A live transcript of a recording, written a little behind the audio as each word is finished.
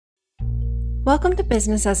Welcome to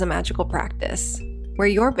Business as a Magical Practice, where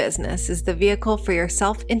your business is the vehicle for your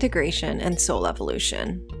self-integration and soul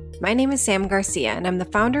evolution. My name is Sam Garcia, and I'm the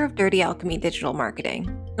founder of Dirty Alchemy Digital Marketing.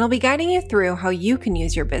 And I'll be guiding you through how you can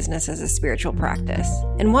use your business as a spiritual practice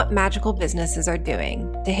and what magical businesses are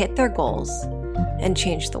doing to hit their goals and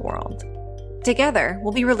change the world. Together,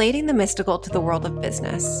 we'll be relating the mystical to the world of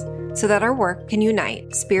business so that our work can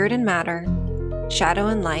unite spirit and matter, shadow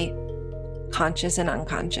and light, conscious and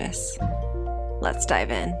unconscious. Let's dive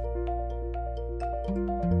in.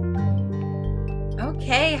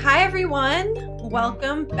 Okay, hi everyone.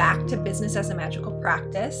 Welcome back to Business as a Magical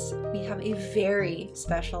Practice. We have a very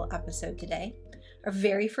special episode today. Our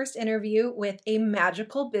very first interview with a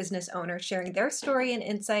magical business owner sharing their story and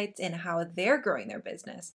insights in how they're growing their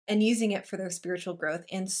business and using it for their spiritual growth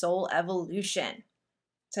and soul evolution.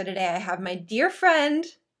 So today I have my dear friend,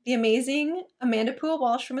 the amazing Amanda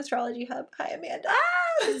Poole-Walsh from Astrology Hub. Hi, Amanda.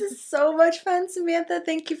 This is so much fun, Samantha.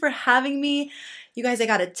 Thank you for having me. You guys, I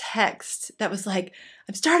got a text that was like,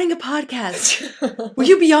 I'm starting a podcast. Will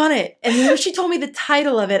you be on it? And when she told me the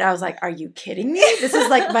title of it, I was like, are you kidding me? This is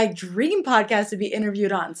like my dream podcast to be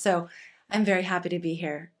interviewed on. So I'm very happy to be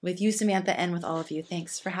here with you, Samantha, and with all of you.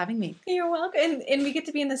 Thanks for having me. You're welcome. And we get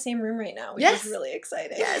to be in the same room right now, which is really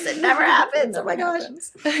exciting. Yes, it never happens. Oh my gosh.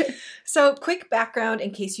 So quick background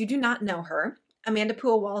in case you do not know her. Amanda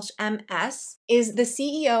Poole-Walsh, MS, is the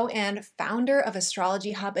CEO and founder of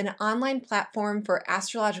Astrology Hub, an online platform for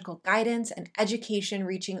astrological guidance and education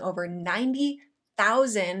reaching over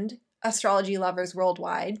 90,000 astrology lovers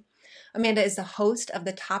worldwide. Amanda is the host of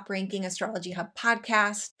the top-ranking Astrology Hub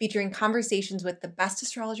podcast, featuring conversations with the best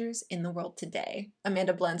astrologers in the world today.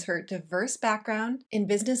 Amanda blends her diverse background in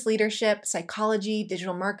business leadership, psychology,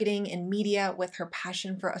 digital marketing, and media with her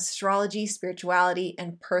passion for astrology, spirituality,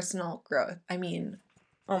 and personal growth. I mean,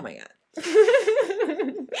 oh my God.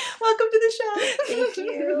 Welcome to the show. Thank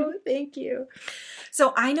you. Thank you.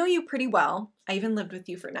 So I know you pretty well. I even lived with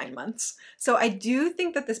you for 9 months. So I do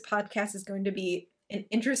think that this podcast is going to be an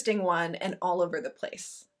interesting one and all over the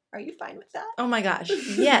place. Are you fine with that? Oh my gosh.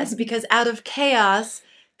 Yes, because out of chaos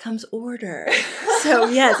comes order. So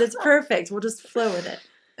yes, it's perfect. We'll just flow with it.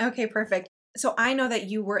 Okay, perfect. So I know that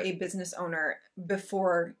you were a business owner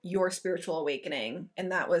before your spiritual awakening, and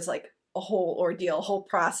that was like a whole ordeal, a whole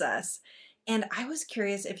process. And I was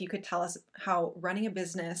curious if you could tell us how running a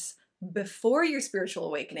business before your spiritual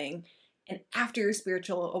awakening and after your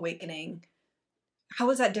spiritual awakening, how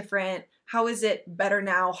is that different? How is it better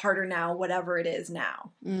now, harder now, whatever it is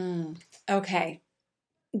now? Okay.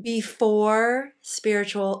 Before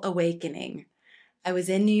spiritual awakening, I was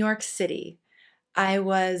in New York City. I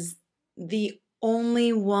was the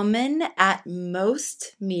only woman at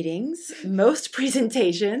most meetings, most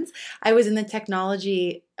presentations. I was in the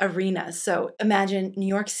technology arena. So imagine New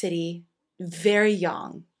York City, very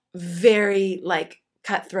young, very like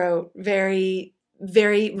cutthroat, very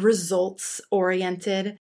results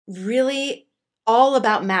oriented, really all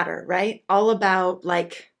about matter, right? All about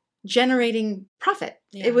like generating profit.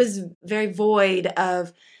 Yeah. It was very void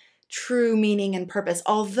of true meaning and purpose.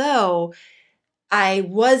 Although I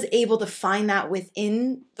was able to find that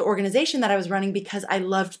within the organization that I was running because I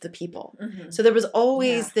loved the people. Mm-hmm. So there was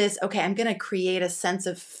always this, okay, I'm going to create a sense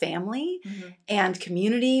of family and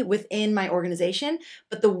community within my organization.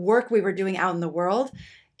 But the work we were doing out in the world,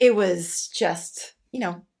 it was just,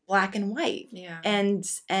 black and white. Yeah. And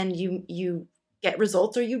you get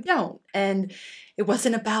results or you don't. And it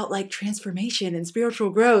wasn't about like transformation and spiritual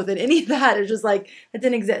growth and any of that. It was just like, it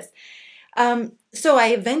didn't exist. So I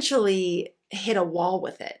eventually hit a wall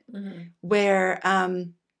with it where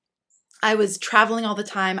I was traveling all the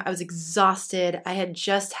time. I was exhausted. I had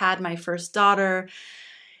just had my first daughter.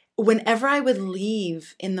 Whenever I would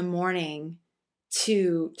leave in the morning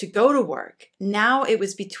to go to work, now it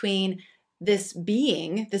was between this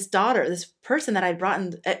being, this daughter, this person that I brought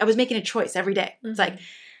in. I was making a choice every day. It's like,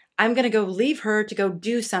 I'm going to go leave her to go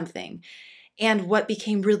do something. And what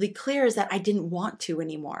became really clear is that I didn't want to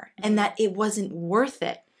anymore and that it wasn't worth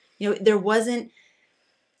it.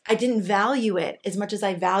 I didn't value it as much as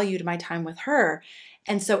I valued my time with her.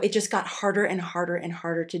 And so it just got harder and harder and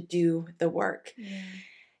harder to do the work. Yeah.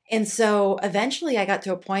 And so eventually I got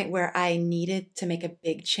to a point where I needed to make a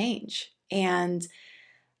big change. And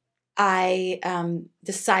I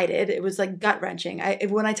decided, it was like gut wrenching.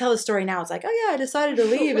 When I tell the story now, it's like, oh yeah, I decided to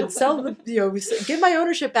leave and sell give my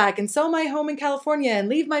ownership back and sell my home in California and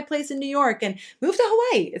leave my place in New York and move to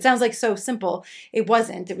Hawaii. It sounds like so simple. It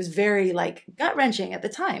wasn't. It was very like gut wrenching at the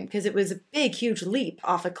time because it was a big, huge leap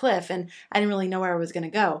off a cliff and I didn't really know where I was going to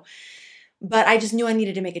go. But I just knew I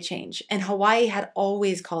needed to make a change. And Hawaii had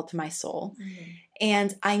always called to my soul. Mm-hmm.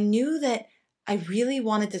 And I knew that I really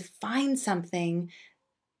wanted to find something.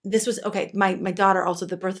 This was, okay, my daughter, also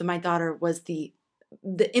the birth of my daughter was the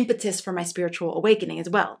impetus for my spiritual awakening as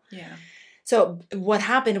well. Yeah. So what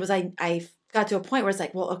happened was I got to a point where it's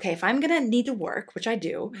like, well, okay, if I'm going to need to work, which I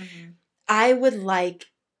do, I would like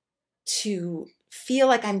to feel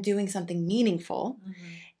like I'm doing something meaningful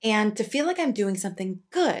and to feel like I'm doing something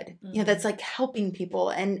good, you know, that's like helping people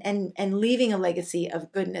and leaving a legacy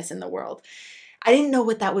of goodness in the world. I didn't know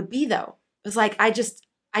what that would be though. It was like, I just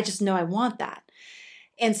know I want that.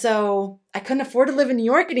 And so I couldn't afford to live in New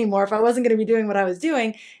York anymore if I wasn't going to be doing what I was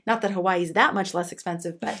doing. Not that Hawaii is that much less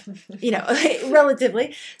expensive, but, you know,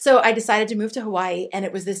 relatively. So I decided to move to Hawaii, and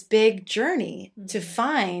it was this big journey to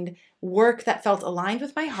find work that felt aligned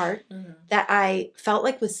with my heart, that I felt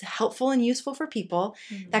like was helpful and useful for people,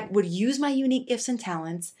 that would use my unique gifts and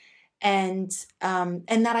talents, and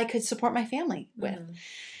that I could support my family with.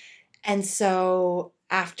 And so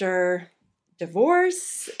after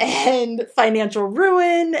divorce and financial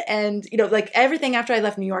ruin and, you know, like everything after I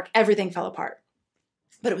left New York, everything fell apart.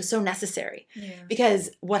 But it was so necessary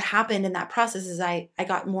because what happened in that process is I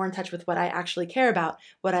got more in touch with what I actually care about,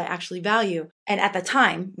 what I actually value. And at the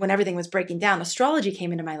time when everything was breaking down, astrology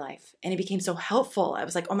came into my life and it became so helpful. I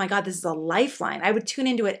was like, oh my God, this is a lifeline. I would tune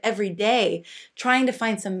into it every day, trying to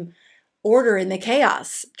find some order in the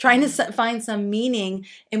chaos, trying to find some meaning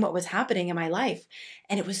in what was happening in my life.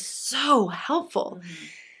 And it was so helpful.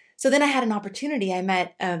 So then I had an opportunity. I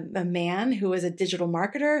met a man who was a digital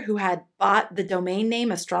marketer who had bought the domain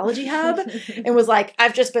name Astrology Hub and was like,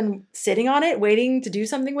 I've just been sitting on it, waiting to do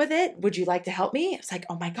something with it. Would you like to help me? I was like,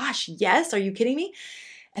 oh my gosh, yes. Are you kidding me?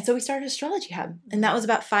 And so we started Astrology Hub. And that was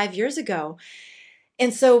about 5 years ago.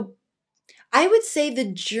 And so I would say the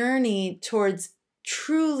journey towards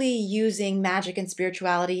truly using magic and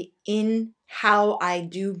spirituality in how I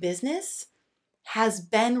do business has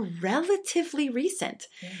been relatively recent.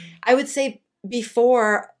 I would say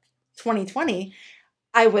before 2020,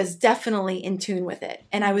 I was definitely in tune with it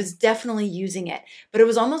and I was definitely using it, but it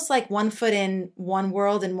was almost like one foot in one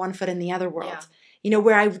world and one foot in the other world, you know,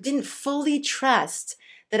 where I didn't fully trust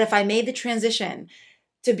that if I made the transition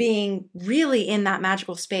to being really in that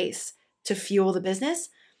magical space to fuel the business,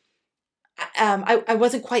 I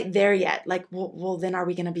wasn't quite there yet. Like, well, then am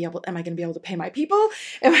I going to be able to pay my people?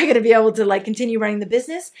 Am I going to be able to like continue running the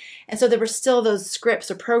business? And so there were still those scripts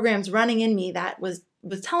or programs running in me that was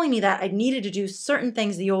telling me that I needed to do certain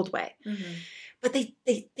things the old way. But they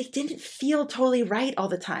didn't feel totally right all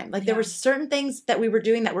the time. Like there were certain things that we were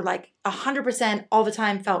doing that were like 100% all the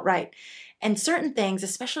time felt right. And certain things,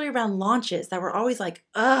 especially around launches, that were always like,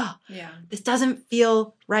 this doesn't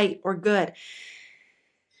feel right or good.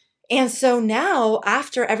 And so now,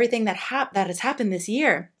 after everything that has happened this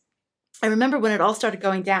year, I remember when it all started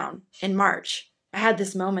going down in March, I had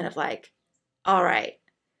this moment of like, all right,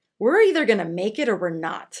 we're either going to make it or we're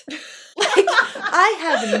not. Like, I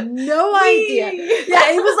have no idea.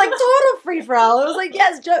 Yeah, it was like total free for all. It was like,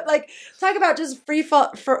 yes, like talk about just free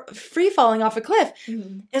falling off a cliff.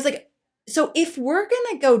 It was like, so if we're going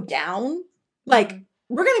to go down, like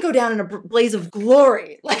we're going to go down in a blaze of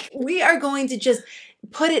glory. Like we are going to just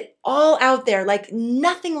put it all out there, like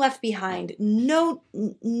nothing left behind,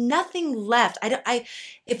 nothing left.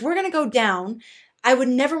 If we're going to go down, I would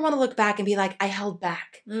never want to look back and be like, I held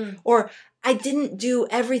back or I didn't do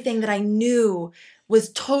everything that I knew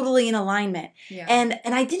was totally in alignment. And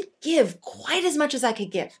I didn't give quite as much as I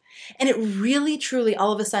could give. And it really, truly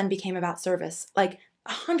all of a sudden became about service, like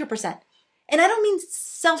 100%. And I don't mean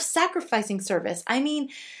self-sacrificing service. I mean,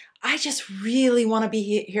 I just really want to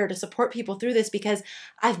be here to support people through this because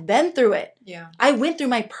I've been through it. I went through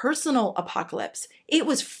my personal apocalypse. It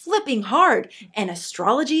was flipping hard and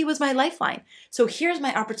astrology was my lifeline. So here's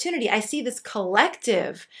my opportunity. I see this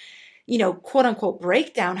collective, you know, quote unquote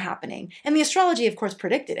breakdown happening. And the astrology, of course,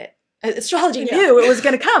 predicted it. Astrology knew it was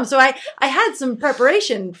going to come. So I had some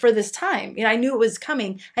preparation for this time. You know, I knew it was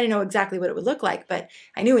coming. I didn't know exactly what it would look like, but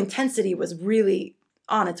I knew intensity was really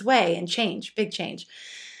on its way and big change.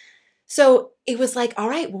 So it was like, all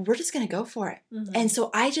right, well, we're just going to go for it. And so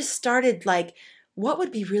I just started like, what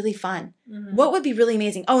would be really fun? What would be really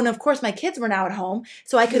amazing? Oh, and of course my kids were now at home.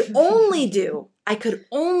 So I could only do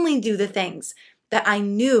the things that I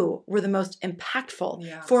knew were the most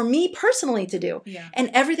impactful for me personally to do.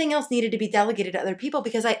 And everything else needed to be delegated to other people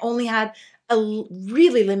because I only had a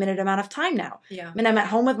really limited amount of time now. I mean, I'm at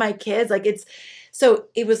home with my kids. So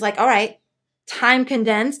it was like, all right, time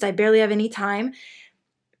condensed. I barely have any time.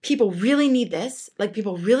 People really need this. Like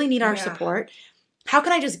people really need our support. How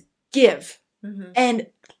can I just give? And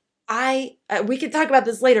we could talk about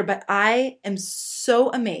this later, but I am so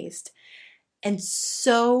amazed and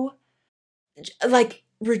so like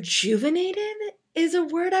rejuvenated is a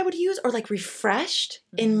word I would use, or like refreshed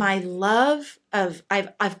in my love of,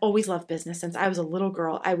 I've always loved business since I was a little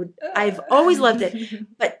girl. I've always loved it.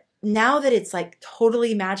 But now that it's like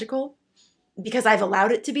totally magical because I've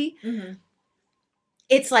allowed it to be,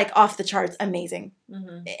 it's like off the charts amazing.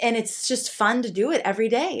 And it's just fun to do it every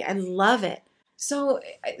day. I love it. So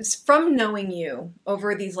from knowing you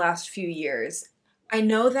over these last few years, I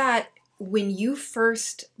know that when you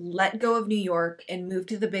first let go of New York and moved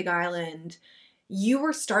to the Big Island, you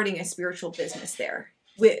were starting a spiritual business there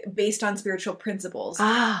based on spiritual principles.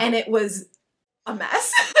 And it was a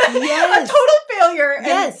mess. Yes. A total failure.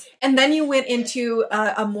 Yes. And then you went into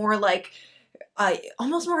a more like,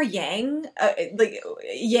 almost more yang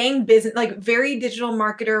business, like very digital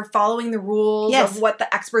marketer, following the rules of what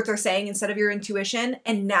the experts are saying instead of your intuition.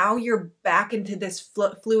 And now you're back into this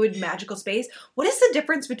fluid, magical space. What is the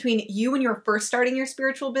difference between you when you're first starting your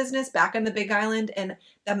spiritual business back on the Big Island and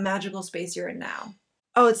the magical space you're in now?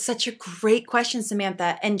 Oh, it's such a great question,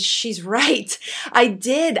 Samantha. And she's right. I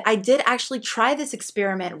did actually try this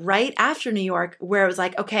experiment right after New York where it was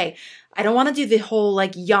like, okay, I don't want to do the whole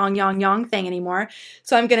like yang thing anymore.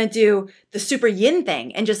 So I'm going to do the super yin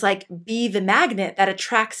thing and just like be the magnet that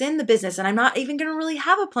attracts in the business. And I'm not even going to really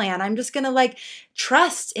have a plan. I'm just going to like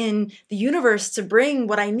trust in the universe to bring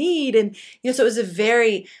what I need. And, so it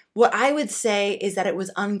was what I would say is that it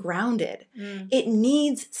was ungrounded. It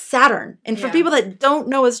needs Saturn. And for people that don't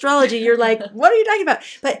know astrology, you're like, what are you talking about?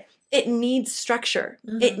 But it needs structure.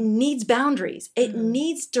 It needs boundaries. It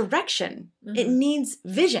needs direction. It needs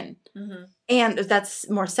vision. And that's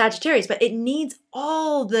more Sagittarius, but it needs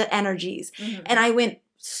all the energies. And I went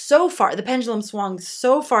so far, the pendulum swung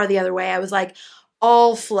so far the other way. I was like,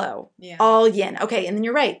 all flow, all yin. Okay, and then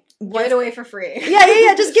you're right. Give it away for free.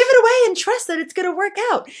 Yeah. Just give it away and trust that it's going to work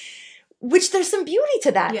out. Which there's some beauty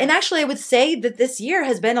to that. And actually I would say that this year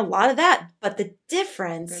has been a lot of that. But the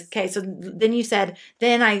difference, okay, so then you said,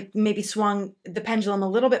 then I maybe swung the pendulum a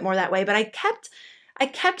little bit more that way, but I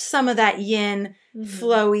kept some of that yin,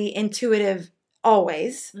 flowy, intuitive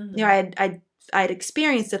always. I'd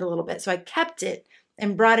experienced it a little bit. So I kept it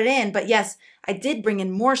and brought it in. But yes, I did bring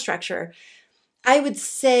in more structure. I would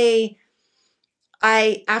say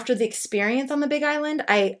after the experience on the Big Island,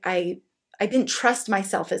 I didn't trust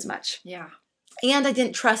myself as much. Yeah. And I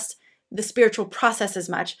didn't trust the spiritual process as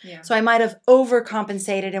much. Yeah. So I might have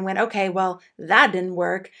overcompensated and went, okay, well, that didn't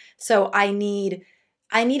work. So I need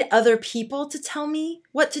other people to tell me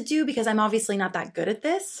what to do because I'm obviously not that good at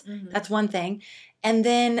this. That's one thing. And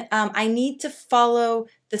then I need to follow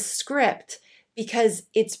the script because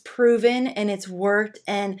it's proven and it's worked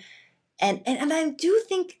and I do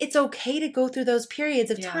think it's okay to go through those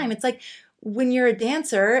periods of time. It's like when you're a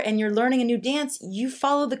dancer and you're learning a new dance, you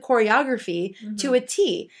follow the choreography to a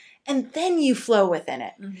T and then you flow within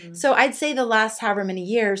it. So I'd say the last however many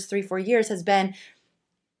years, 3-4 years, has been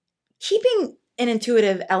keeping an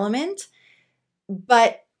intuitive element,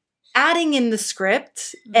 but adding in the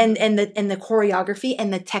script and the choreography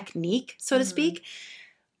and the technique, so to speak.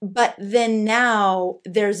 But then now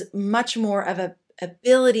there's much more of a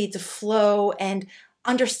ability to flow and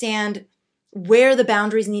understand where the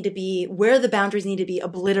boundaries need to be,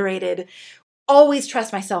 obliterated. Always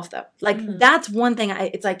trust myself though. Like that's one thing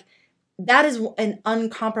it's like, that is an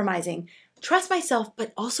uncompromising. Trust myself,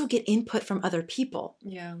 but also get input from other people.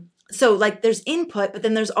 Yeah. So like there's input, but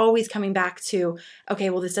then there's always coming back to,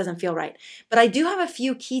 okay, well, this doesn't feel right. But I do have a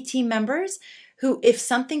few key team members who, if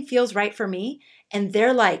something feels right for me and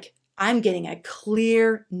they're like, I'm getting a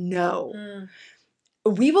clear no,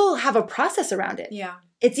 we will have a process around it. Yeah.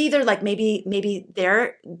 It's either like maybe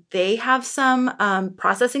they have some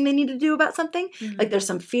processing they need to do about something, like there's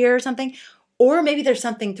some fear or something, or maybe there's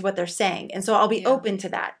something to what they're saying, and so I'll be open to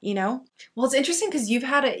that. Well, it's interesting because you've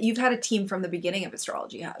had a team from the beginning of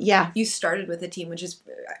Astrology Hub. Yeah, you started with a team, which is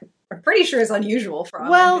I'm pretty sure is unusual for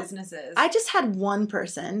online businesses. I just had one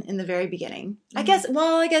person in the very beginning. I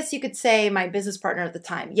guess you could say my business partner at the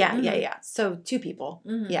time. Yeah. So 2 people.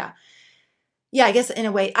 Yeah. I guess in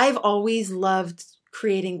a way, I've always loved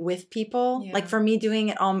creating with people. Like for me, doing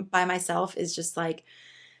it all by myself is just like,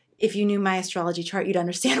 if you knew my astrology chart, you'd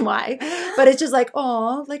understand why. But it's just like,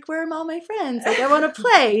 oh, like where are all my friends? Like I want to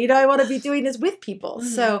play, I want to be doing this with people.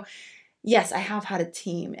 So yes, I have had a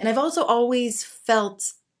team. And I've also always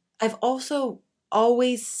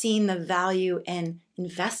seen the value in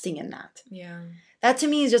investing in that. Yeah. That to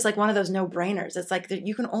me is just like one of those no-brainers. It's like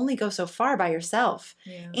you can only go so far by yourself.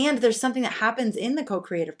 Yeah. And there's something that happens in the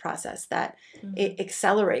co-creative process that it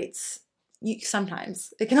accelerates you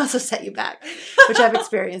sometimes. It can also set you back, which I've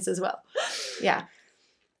experienced as well. Yeah.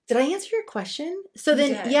 Did I answer your question? So You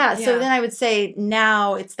then, did, yeah. So yeah. then I would say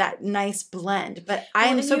now it's that nice blend. But I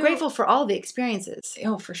Well, am and so grateful for all the experiences.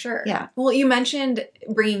 Oh, for sure. Yeah. Well, you mentioned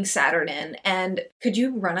bringing Saturn in, and could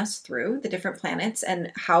you run us through the different planets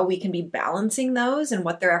and how we can be balancing those and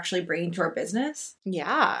what they're actually bringing to our business?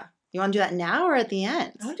 Yeah. You want to do that now or at the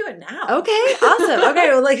end? I want to do it now. Okay, awesome. Okay,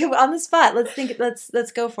 well, like on the spot,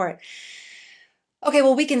 let's go for it. Okay,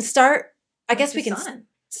 well, we can start. I guess we can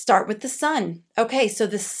start with the sun. Okay, so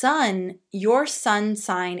the sun, your sun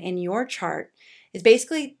sign in your chart is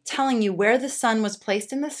basically telling you where the sun was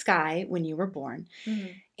placed in the sky when you were born. Mm-hmm.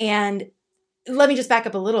 And let me just back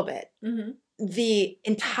up a little bit. Mm-hmm. The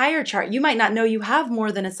entire chart, you might not know you have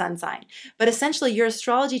more than a sun sign, but essentially your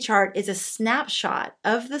astrology chart is a snapshot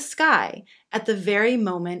of the sky at the very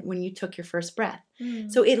moment when you took your first breath. Mm-hmm.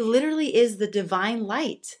 So it literally is the divine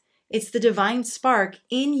light. It's the divine spark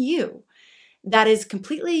in you that is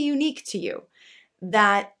completely unique to you.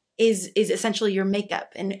 That is essentially your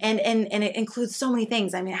makeup. And it includes so many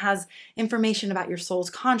things. I mean, it has information about your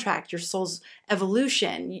soul's contract, your soul's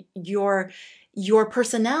evolution, your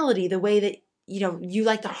personality, the way that you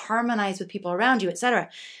like to harmonize with people around you, etc.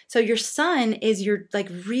 So your sun is your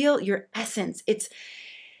your essence.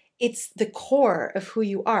 It's the core of who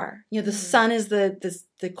you are. The sun is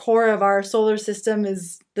the core of our solar system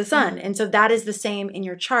is the sun. And so that is the same in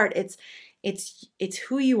your chart. It's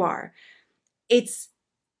who you are. It's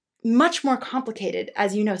much more complicated,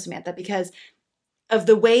 as you know, Samantha, because of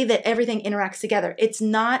the way that everything interacts together. It's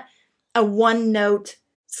not a one note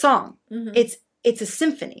song. Mm-hmm. It's a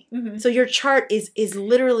symphony. Mm-hmm. So your chart is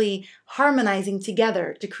literally harmonizing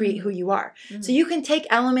together to create who you are. Mm-hmm. So you can take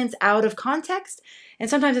elements out of context. And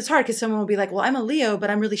sometimes it's hard because someone will be like, well, I'm a Leo, but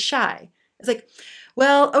I'm really shy. It's like,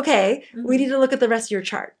 well, okay, we need to look at the rest of your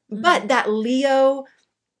chart. Mm-hmm. But that Leo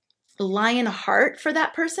lion heart for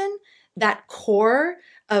that person, that core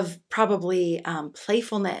of probably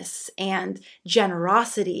playfulness and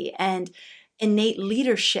generosity and innate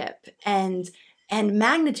leadership and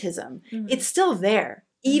magnetism, it's still there,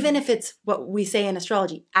 even if it's what we say in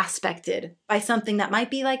astrology, aspected by something that might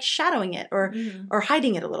be like shadowing it or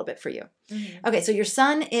hiding it a little bit for you. Okay, so your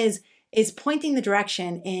sun is pointing the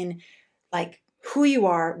direction in like who you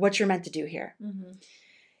are, what you're meant to do here.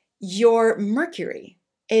 Your Mercury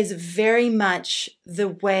is very much the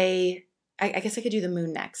way. I guess I could do the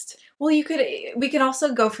moon next. Well, we could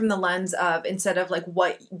also go from the lens of, instead of like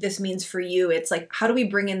what this means for you, it's like, how do we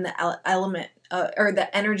bring in the element or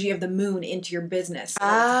the energy of the moon into your business?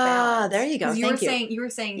 So there you go. You were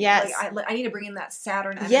saying, yes. like, I need to bring in that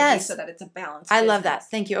Saturn energy so that it's a balanced business. I love that.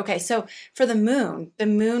 Thank you. Okay. So for the moon,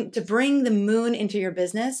 to bring the moon into your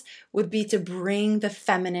business would be to bring the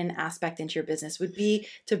feminine aspect into your business, would be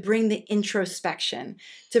to bring the introspection,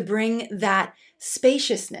 to bring that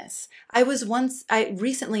spaciousness. I was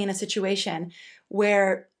recently in a situation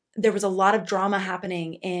where there was a lot of drama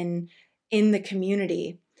happening in the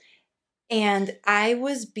community, and I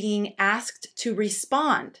was being asked to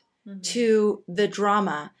respond to the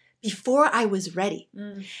drama before I was ready.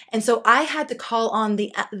 And so I had to call on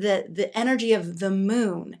the energy of the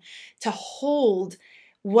moon to hold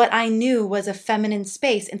what I knew was a feminine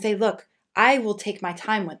space and say, look, I will take my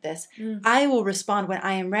time with this. I will respond when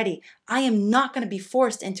I am ready. I am not going to be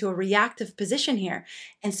forced into a reactive position here.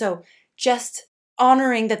 And so just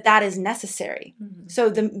honoring that is necessary.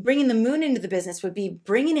 So bringing the moon into the business would be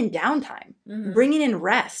bringing in downtime, bringing in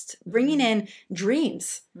rest, bringing in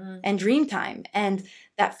dreams and dream time and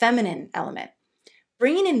that feminine element.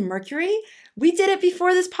 Bringing in Mercury, we did it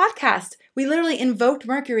before this podcast. We literally invoked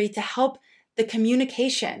Mercury to help the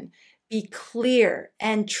communication be clear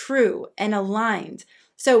and true and aligned.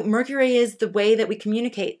 So Mercury is the way that we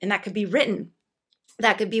communicate, and that could be written.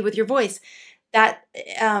 That could be with your voice. That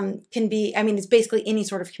can be, it's basically any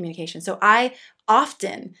sort of communication. So I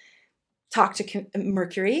often talk to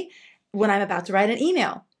Mercury when I'm about to write an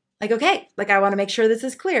email. Like, okay, I want to make sure this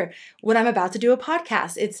is clear. When I'm about to do a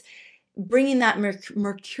podcast, it's bringing that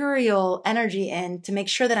mercurial energy in to make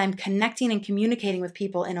sure that I'm connecting and communicating with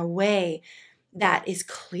people in a way that is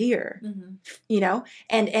clear, and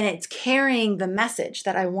it's carrying the message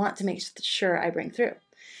that I want to make sure I bring through.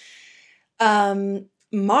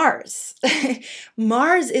 Mars.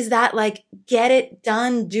 Mars is that get it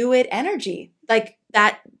done, do it energy.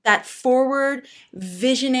 That forward,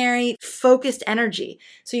 visionary, focused energy.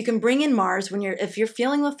 So you can bring in Mars if you're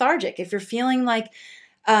feeling lethargic, if you're feeling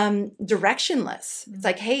directionless. It's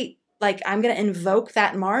like, hey, I'm going to invoke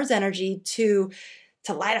that Mars energy to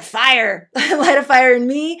light a fire in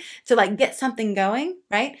me, to get something going,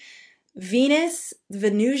 right? Venus,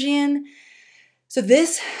 Venusian, So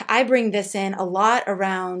I bring this in a lot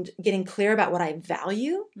around getting clear about what I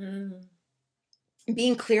value,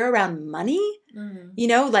 being clear around money,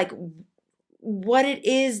 like what it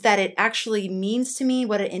is that it actually means to me,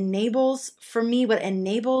 what it enables for me, what it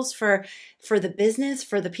enables for the business,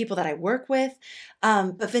 for the people that I work with.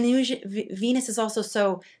 But Venus is also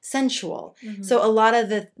so sensual. So a lot of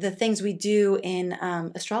the things we do in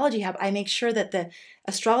Astrology Hub, I make sure that the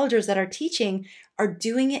astrologers that are teaching are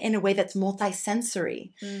doing it in a way that's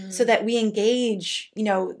multisensory, so that we engage,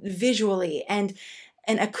 visually and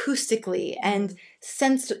acoustically and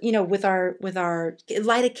sense, with our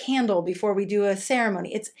light a candle before we do a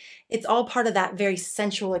ceremony. It's all part of that very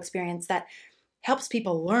sensual experience that helps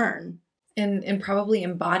people learn. And probably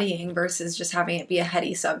embodying versus just having it be a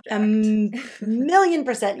heady subject.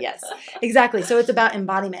 1,000,000%, yes. Exactly. So it's about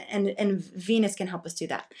embodiment, and Venus can help us do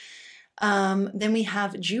that. Then we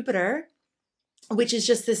have Jupiter, which is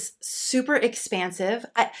just this super expansive.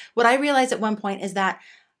 What I realized at one point is that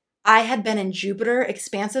I had been in Jupiter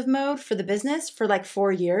expansive mode for the business for like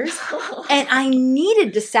 4 years, and I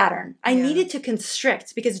needed to Saturn. I needed to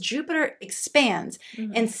constrict, because Jupiter expands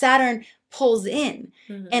and Saturn pulls in,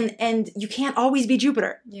 and you can't always be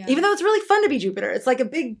Jupiter, even though it's really fun to be Jupiter. It's like a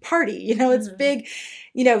big party, it's big,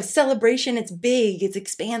 celebration. It's big, it's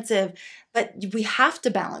expansive, but we have to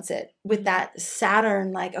balance it with that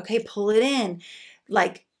Saturn, like, okay, pull it in,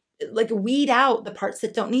 like weed out the parts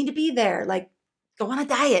that don't need to be there, like go on a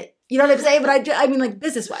diet. You know what I'm saying? But I mean, like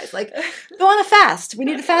business-wise, like go on a fast. We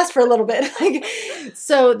need to fast for a little bit.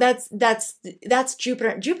 So that's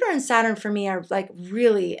Jupiter. Jupiter and Saturn for me are like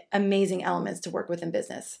really amazing elements to work with in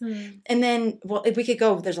business. And then, well, if we could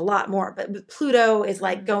go, there's a lot more. But Pluto is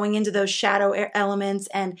like going into those shadow elements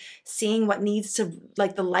and seeing what needs to,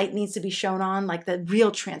 like the light needs to be shown on, like the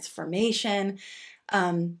real transformation.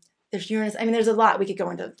 There's Uranus. I mean, there's a lot. We could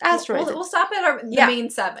go into asteroids. We'll stop at the main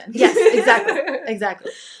 7. Yes,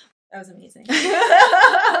 exactly. That was amazing.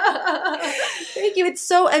 Thank you. It's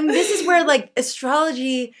so, and this is where like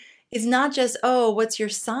astrology is not just, oh, what's your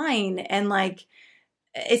sign? And like,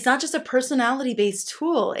 it's not just a personality based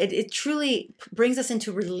tool. It truly brings us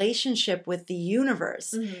into relationship with the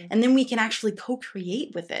universe. And then we can actually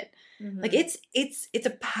co-create with it. Like it's a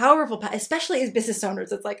powerful, especially as business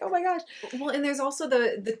owners. It's like, oh my gosh. Well, and there's also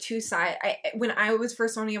the two side. When I was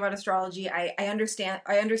first learning about astrology, I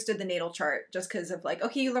understood the natal chart just because of like,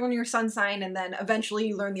 okay, you learn your sun sign, and then eventually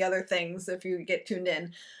you learn the other things if you get tuned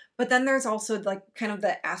in. But then there's also like kind of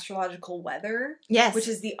the astrological weather, yes, which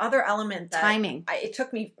is the other element that timing. I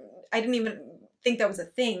didn't even think that was a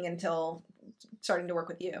thing until starting to work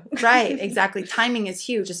with you. Right, exactly. Timing is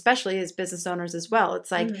huge, especially as business owners as well. It's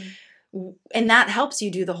like. And that helps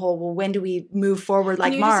you do the whole, well, when do we move forward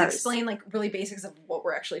like Mars? Can you just explain like really basics of what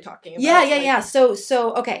we're actually talking about? Yeah. So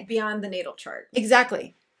okay. Beyond the natal chart.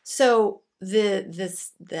 Exactly. So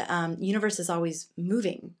the universe is always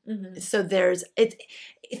moving. So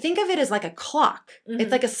think of it as like a clock.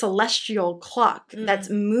 It's like a celestial clock that's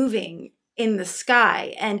moving in the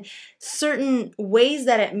sky, and certain ways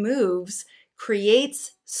that it moves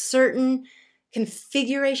creates certain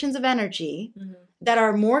configurations of energy that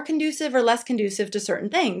are more conducive or less conducive to certain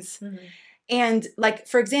things. And like,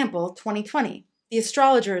 for example, 2020, the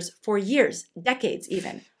astrologers for years, decades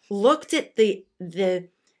even, looked at the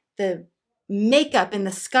makeup in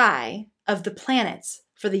the sky of the planets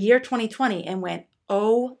for the year 2020 and went,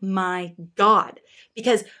 oh my God.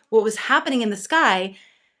 Because what was happening in the sky,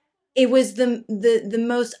 it was the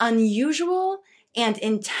most unusual and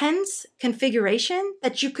intense configuration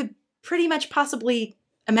that you could pretty much possibly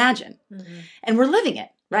imagine. And we're living it,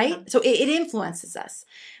 right? So it influences us,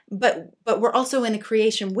 but we're also in a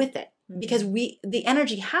creation with it, because the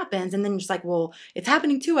energy happens, and then you're just like, well, it's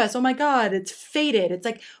happening to us. Oh my God, it's fated. It's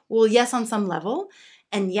like, well, yes, on some level.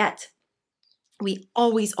 And yet we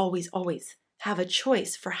always, always, always have a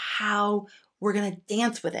choice for how we're going to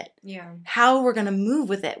dance with it. How we're going to move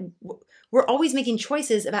with it. We're always making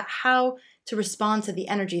choices about how to respond to the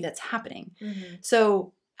energy that's happening.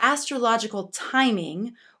 So astrological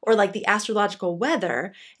timing, or like the astrological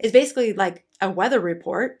weather, is basically like a weather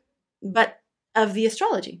report, but of the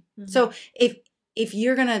astrology. So if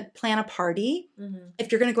you're going to plan a party,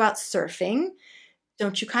 if you're going to go out surfing,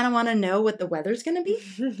 don't you kind of want to know what the weather's going to be?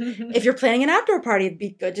 If you're planning an outdoor party, it'd be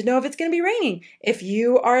good to know if it's going to be raining. If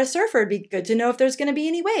you are a surfer, it'd be good to know if there's going to be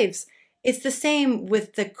any waves. It's the same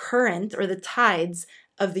with the current or the tides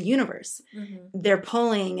of the universe. They're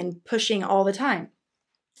pulling and pushing all the time.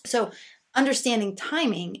 So understanding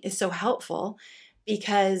timing is so helpful,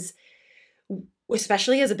 because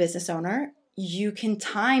especially as a business owner, you can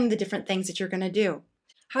time the different things that you're going to do.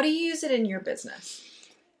 How do you use it in your business?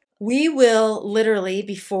 we will literally,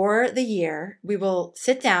 before the year, we will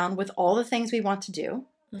sit down with all the things we want to do.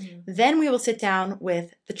 Mm-hmm. Then we will sit down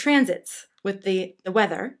with the transits, with the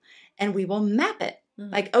weather, and we will map it.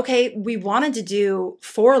 Mm-hmm. Like, okay, we wanted to do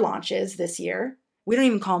 4 launches this year. We don't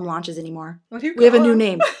even call them launches anymore. What do you call We have a new them?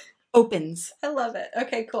 name. Opens. I love it.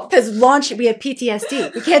 Okay, cool. Because launch, we have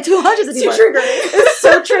PTSD. We can't do launches anymore. It's too triggering. It's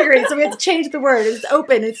so triggering. So we have to change the word. It's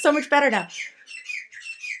open. It's so much better now.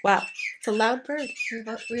 Wow. It's a loud bird.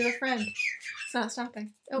 We have a friend. It's not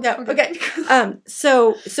stopping. Oh, no. Okay.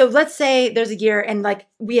 So let's say there's a year and like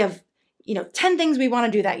we have, 10 things we want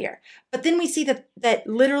to do that year. But then we see that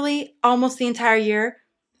literally almost the entire year,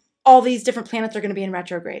 all these different planets are going to be in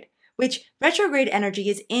retrograde. Which retrograde energy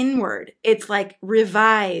is inward. It's like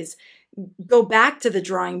revise, go back to the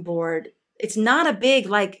drawing board. It's not a big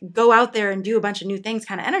like go out there and do a bunch of new things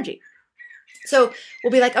kind of energy. So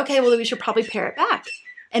we'll be like, okay, well, we should probably pare it back.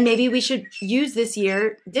 And maybe we should use this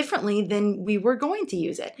year differently than we were going to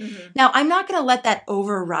use it. Mm-hmm. Now, I'm not going to let that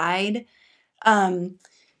override.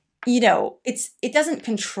 It doesn't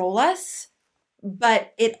control us,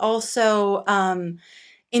 but it also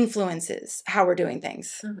influences how we're doing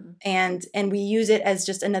things. Mm-hmm. And we use it as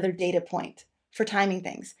just another data point for timing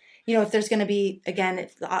things. If there's going to be, again,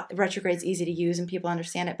 if retrograde's easy to use and people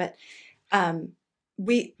understand it, but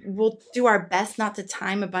we will do our best not to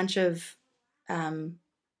time a bunch of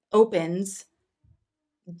opens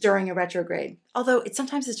during a retrograde, although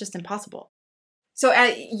sometimes it's just impossible. So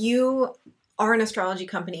you are an astrology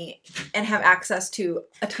company and have access to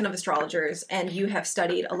a ton of astrologers and you have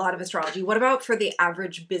studied a lot of astrology. What about for the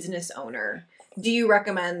average business owner? Do you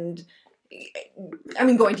recommend,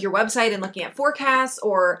 going to your website and looking at forecasts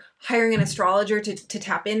or hiring an astrologer to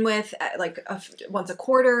tap in with once a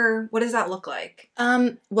quarter? What does that look like?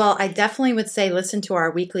 Well, I definitely would say listen to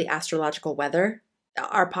our weekly astrological weather.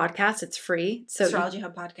 Our podcast, it's free. So Astrology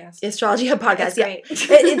Hub podcast. Astrology Hub podcast. That's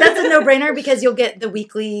great. That's a no-brainer because you'll get the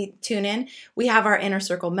weekly tune in. We have our Inner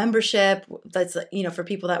Circle membership. That's, for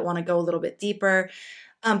people that want to go a little bit deeper.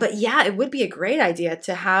 But yeah, it would be a great idea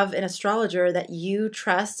to have an astrologer that you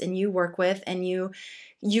trust and you work with and you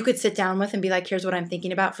could sit down with and be like, here's what I'm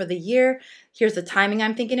thinking about for the year. Here's the timing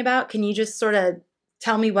I'm thinking about. Can you just sort of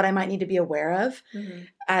tell me what I might need to be aware of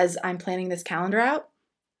as I'm planning this calendar out?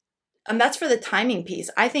 That's for the timing piece.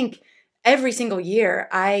 I think every single year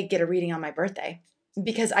I get a reading on my birthday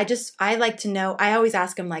because I like to know. I always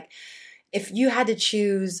ask them like, if you had to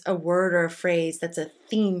choose a word or a phrase that's a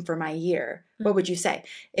theme for my year, what would you say?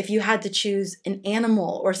 If you had to choose an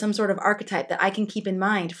animal or some sort of archetype that I can keep in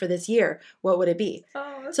mind for this year, what would it be?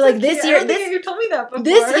 Oh, so like this year, you told me that before.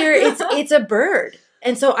 This year it's a bird.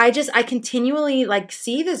 And so I continually like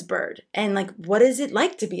see this bird and like, what is it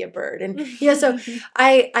like to be a bird? And so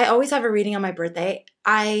I always have a reading on my birthday.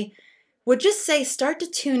 I would just say, start to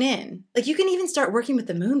tune in. Like you can even start working with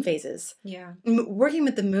the moon phases. Yeah. Working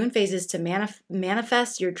with the moon phases to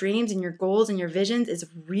manifest your dreams and your goals and your visions is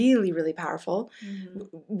really, really powerful.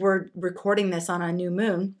 Mm-hmm. We're recording this on a new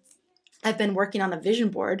moon. I've been working on a vision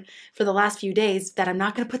board for the last few days that I'm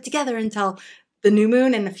not going to put together until the new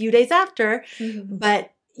moon and a few days after,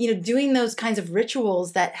 but doing those kinds of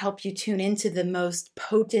rituals that help you tune into the most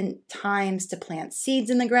potent times to plant seeds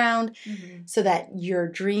in the ground so that your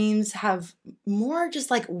dreams have more just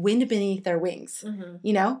like wind beneath their wings,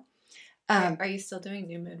 Are you still doing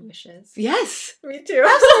new moon wishes? Yes. Me too.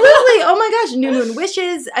 Absolutely. Oh my gosh. New moon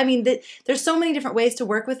wishes. I mean, there's so many different ways to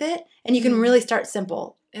work with it and you can really start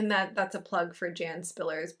simple. And that's a plug for Jan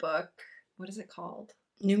Spiller's book. What is it called?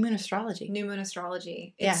 New Moon Astrology. New Moon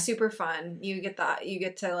Astrology. It's super fun. You get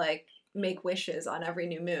to like make wishes on every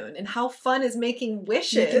new moon. And how fun is making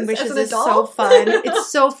wishes? Making wishes as an is adult? so fun.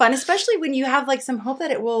 It's so fun, especially when you have like some hope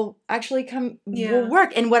that it will actually will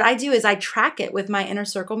work. And what I do is I track it with my Inner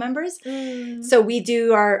Circle members. So we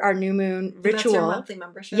do our new moon ritual. That's your monthly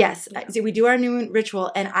membership? Yes. Yeah. So we do our new moon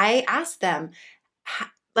ritual and I ask them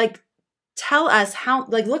tell us how,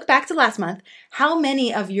 like, look back to last month, how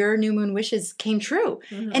many of your new moon wishes came true?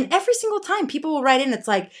 And every single time people will write in, it's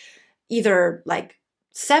like either like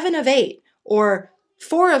 7 of 8 or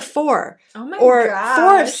 4 of 4 or gosh.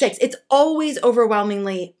 4 of 6. It's always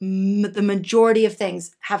overwhelmingly the majority of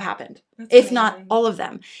things have happened, That's if amazing. not all of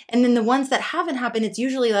them. And then the ones that haven't happened, it's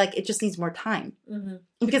usually like it just needs more time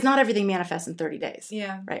because not everything manifests in 30 days.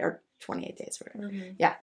 Yeah. Right. Or 28 days or whatever.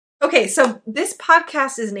 Yeah. Okay, so this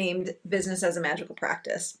podcast is named Business as a Magical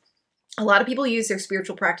Practice. A lot of people use their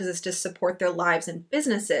spiritual practices to support their lives and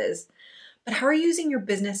businesses, but how are you using your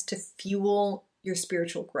business to fuel your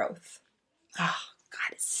spiritual growth? Oh,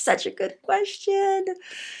 God, it's such a good question.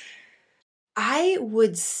 I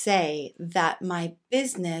would say that my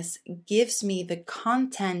business gives me the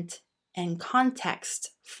content and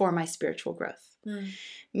context for my spiritual growth.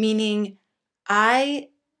 Meaning I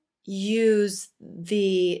use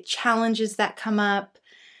the challenges that come up,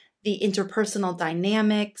 the interpersonal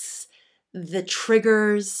dynamics, the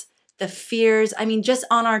triggers, the fears. I mean, just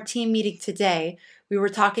on our team meeting today, we were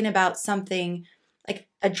talking about something like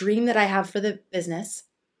a dream that I have for the business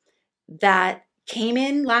that came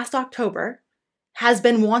in last October, has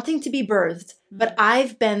been wanting to be birthed, but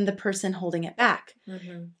I've been the person holding it back.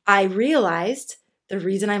 I realized the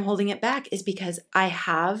reason I'm holding it back is because I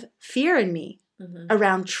have fear in me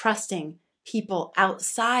around trusting people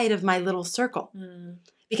outside of my little circle.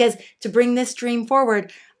 Because to bring this dream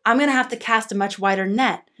forward, I'm going to have to cast a much wider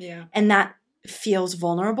net. And that feels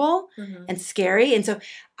vulnerable and scary. And so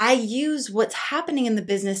I use what's happening in the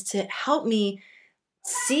business to help me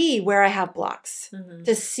see where I have blocks,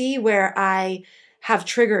 to see where I have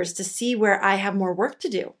triggers, to see where I have more work to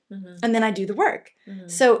do. And then I do the work.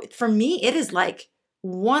 So for me, it is like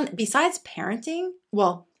besides parenting,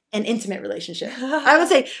 well, an intimate relationship. I would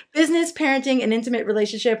say business, parenting, and intimate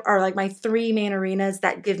relationship are like my three main arenas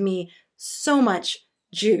that give me so much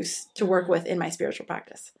juice to work with in my spiritual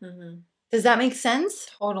practice. Does that make sense?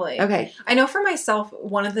 Totally. Okay. I know for myself,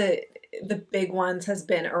 one of the big ones has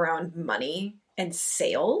been around money and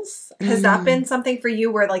sales. Has that been something for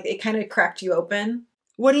you where like it kind of cracked you open?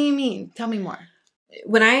 What do you mean? Tell me more.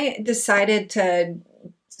 When I decided to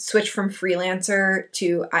switch from freelancer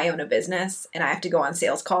to I own a business and I have to go on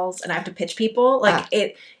sales calls and I have to pitch people, like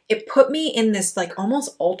it put me in this like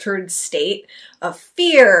almost altered state of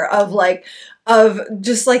fear of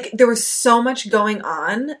just like there was so much going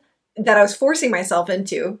on that I was forcing myself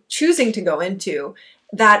into, choosing to go into,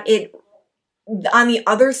 that it on the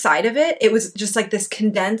other side of it, it was just like this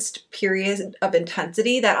condensed period of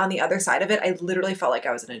intensity that on the other side of it, I literally felt like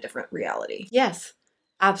I was in a different reality. Yes,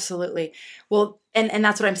 absolutely. Well, and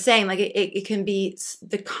that's what I'm saying. Like it can be,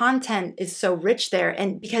 the content is so rich there.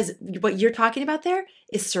 And because what you're talking about there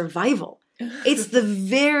is survival. It's the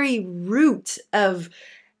very root of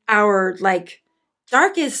our like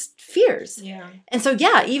darkest fears. Yeah. And so,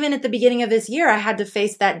 yeah, even at the beginning of this year, I had to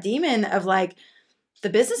face that demon of like, the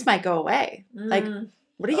business might go away. Like,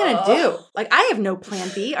 what are you going to do? Like, I have no plan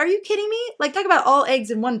B. Are you kidding me? Like, talk about all eggs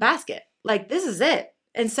in one basket. Like, this is it.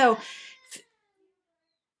 And so,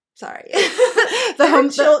 sorry.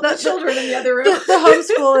 the children in the other room.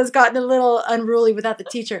 The homeschool has gotten a little unruly without the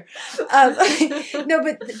teacher. No,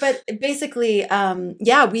 but basically,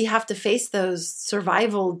 yeah, we have to face those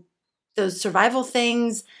survival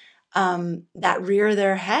things that rear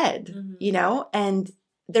their head, you know, and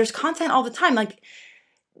there's content all the time. Like,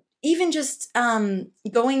 even just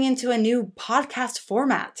going into a new podcast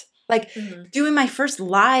format, like doing my first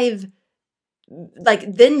live,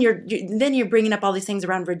 like then you're bringing up all these things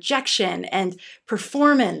around rejection and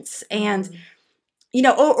performance and, you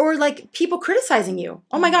know, or like people criticizing you.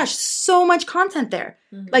 Oh my gosh, so much content there.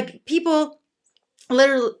 Like people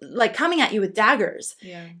literally like coming at you with daggers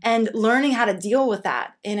and learning how to deal with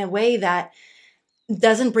that in a way that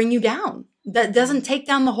doesn't bring you down, that doesn't take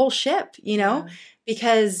down the whole ship, you know,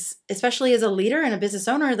 because especially as a leader and a business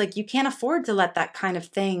owner, like you can't afford to let that kind of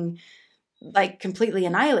thing like completely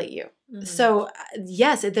annihilate you. So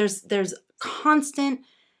yes, there's constant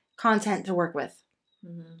content to work with.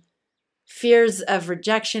 Fears of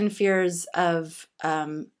rejection, fears of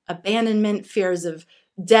abandonment, fears of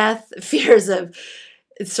death, fears of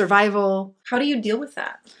survival. How do you deal with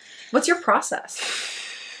that? What's your process?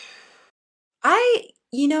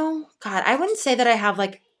 God, I wouldn't say that I have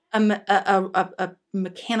like a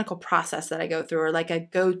mechanical process that I go through or like a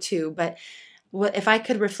go-to, but if I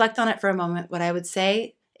could reflect on it for a moment, what I would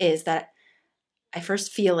say is that I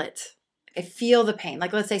first feel it. I feel the pain.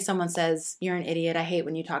 Like, let's say someone says, "You're an idiot. I hate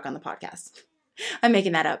when you talk on the podcast." I'm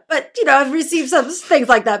making that up, but you know, I've received some things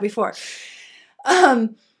like that before. I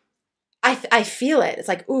feel it. It's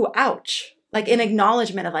like, ooh, ouch. Like an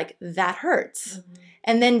acknowledgement of like, that hurts.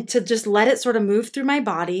 And then to just let it sort of move through my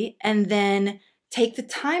body and then take the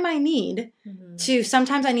time I need to,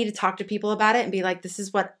 sometimes I need to talk to people about it and be like, this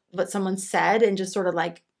is what someone said, and just sort of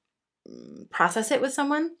like process it with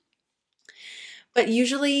someone. But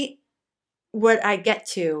usually what I get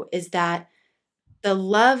to is that the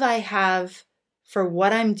love I have for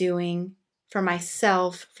what I'm doing, for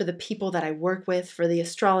myself, for the people that I work with, for the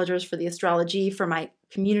astrologers, for the astrology, for my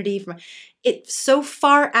community, it so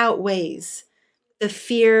far outweighs the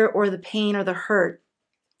fear or the pain or the hurt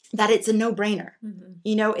that it's a no-brainer.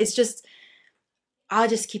 You know, it's just, I'll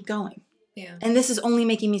just keep going. Yeah. And this is only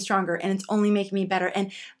making me stronger, and it's only making me better.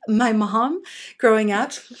 And my mom growing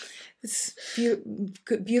up this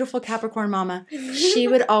beautiful Capricorn mama, she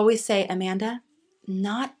would always say, Amanda,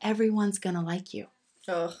 not everyone's going to like you.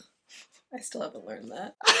 Ugh, I still haven't learned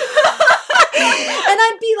that. And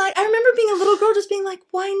I'd be like, I remember being a little girl just being like,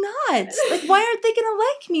 why not? Like, why aren't they going to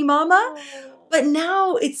like me, mama? But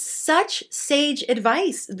now it's such sage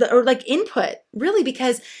advice or like input, really,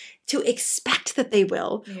 because to expect that they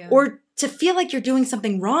will or to feel like you're doing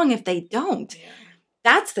something wrong if they don't,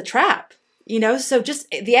 that's the trap, you know? So just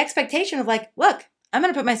the expectation of like, look, I'm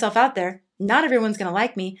going to put myself out there. Not everyone's going to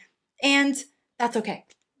like me. And that's okay.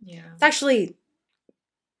 Yeah. It's actually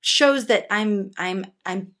shows that I'm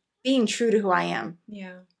being true to who I am.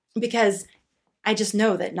 Yeah. Because I just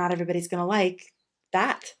know that not everybody's going to like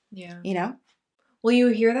that. Yeah. You know? Well, you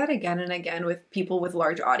hear that again and again with people with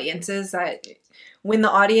large audiences, that when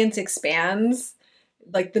the audience expands,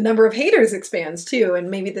 like the number of haters expands too,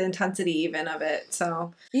 and maybe the intensity even of it.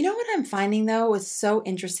 So, you know what I'm finding though was so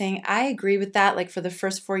interesting. I agree with that, like for the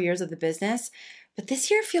first 4 years of the business, but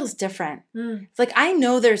this year feels different. It's like, I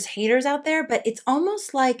know there's haters out there, but it's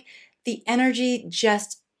almost like the energy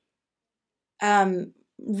just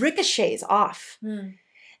ricochets off.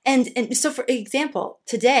 And so, for example,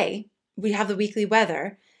 today we have the weekly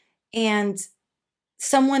weather, and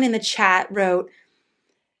someone in the chat wrote,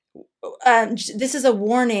 this is a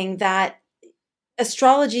warning that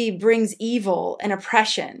astrology brings evil and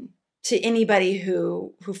oppression to anybody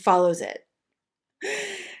who follows it.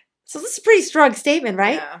 So this is a pretty strong statement,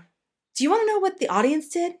 right? Yeah. Do you want to know what the audience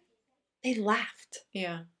did? They laughed.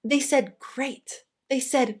 Yeah. They said, great. They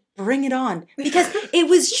said, bring it on. Because it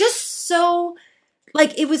was just so,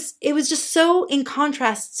 like, it was just so in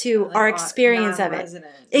contrast to Like our experience of it.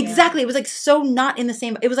 Exactly. Yeah. It was like so not in the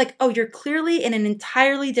same, it was like, oh, you're clearly in an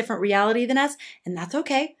entirely different reality than us. And that's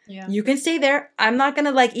okay. Yeah. You can stay there. I'm not going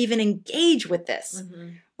to like even engage with this,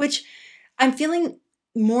 which I'm feeling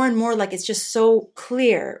more and more like it's just so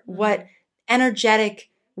clear what energetic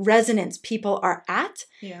resonance people are at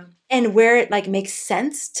and where it like makes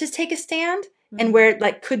sense to take a stand and where it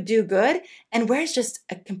like could do good and where it's just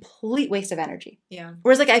a complete waste of energy. Yeah.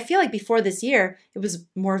 Whereas like I feel like before this year, it was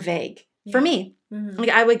more vague for me. Like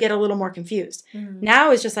I would get a little more confused.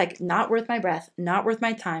 Now it's just like not worth my breath, not worth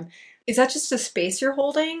my time. Is that just a space you're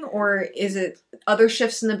holding, or is it other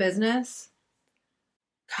shifts in the business?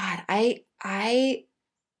 God, I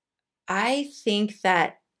think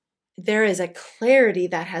that there is a clarity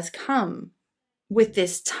that has come with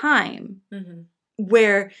this time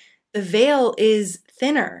where the veil is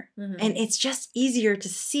thinner and it's just easier to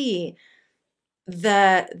see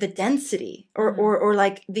the density or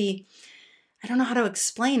like the, I don't know how to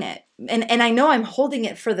explain it. And I know I'm holding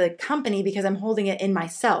it for the company because I'm holding it in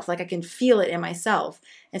myself. Like I can feel it in myself.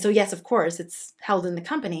 And so yes, of course, it's held in the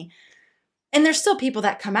company. And there's still people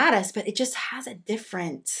that come at us, but it just has a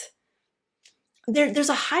different, there's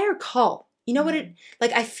a higher call. You know what it,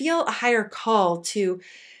 like I feel a higher call to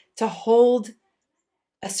hold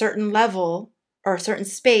a certain level or a certain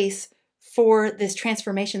space for this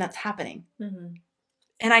transformation that's happening.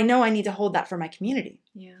 And I know I need to hold that for my community.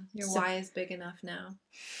 Yeah. Your why is big enough now.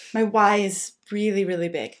 My why is really, really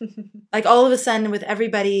big. Like all of a sudden with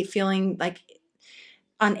everybody feeling like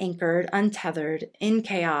unanchored, untethered, in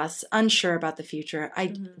chaos, unsure about the future,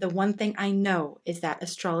 the one thing I know is that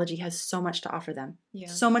astrology has so much to offer them.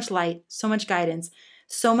 So much light, so much guidance,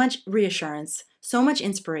 so much reassurance, so much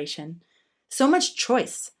inspiration, so much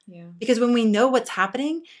choice. Because when we know what's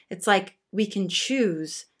happening, it's like we can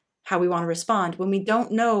choose how we want to respond. When we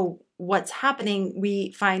don't know what's happening,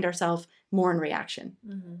 we find ourselves more in reaction.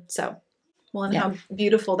 So, well, and how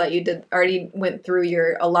beautiful that you already went through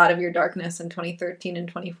a lot of your darkness in 2013 and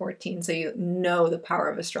 2014. So you know the power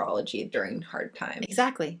of astrology during hard times.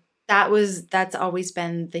 Exactly. That's always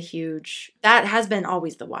been that has been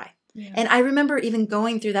always the why. And I remember even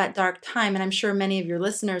going through that dark time, and I'm sure many of your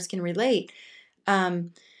listeners can relate,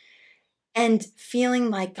 and feeling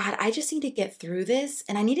like, God, I just need to get through this.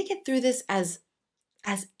 And I need to get through this as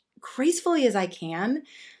gracefully as I can.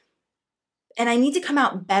 And I need to come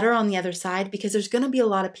out better on the other side, because there's going to be a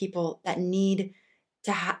lot of people that need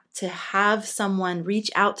to have someone reach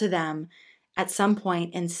out to them at some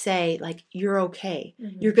point and say, like, you're okay.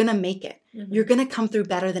 You're going to make it. You're going to come through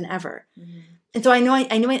better than ever. And so I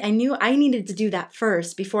knew I needed to do that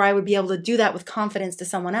first before I would be able to do that with confidence to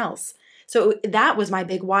someone else. So that was my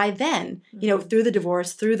big why then, through the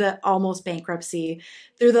divorce, through the almost bankruptcy,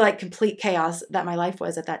 through the like complete chaos that my life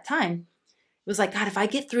was at that time. It was like, God, if I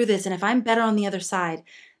get through this and if I'm better on the other side,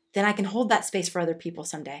 then I can hold that space for other people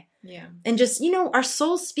someday. Yeah. And just, our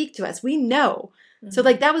souls speak to us. We know. So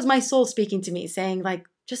like that was my soul speaking to me, saying like,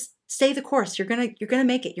 just stay the course. You're gonna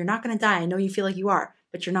make it. You're not gonna die. I know you feel like you are,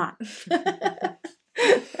 but you're not.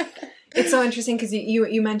 It's so interesting because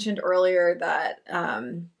you mentioned earlier that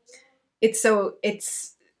it's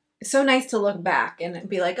so nice to look back and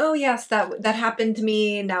be like, oh yes, that happened to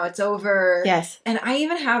me. Now it's over. Yes. And I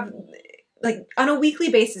even have, like, on a weekly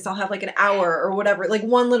basis, I'll have like an hour or whatever, like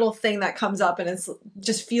one little thing that comes up and it's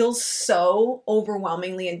just feels so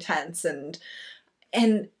overwhelmingly intense, and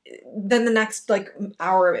then the next like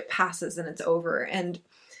hour it passes and it's over. And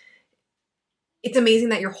it's amazing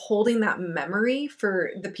that you're holding that memory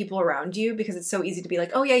for the people around you, because it's so easy to be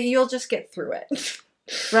like, oh yeah, you'll just get through it.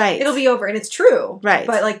 Right. It'll be over. And it's true. Right.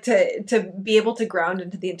 But like to be able to ground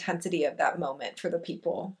into the intensity of that moment for the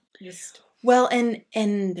people. Just Well,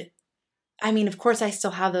 and I mean, of course I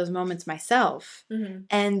still have those moments myself. mm-hmm.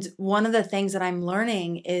 And one of the things that I'm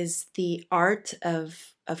learning is the art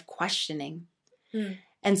of questioning. Mm.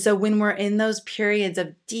 And so when we're in those periods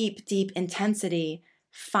of deep, deep intensity,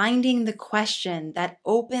 finding the question that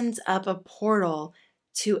opens up a portal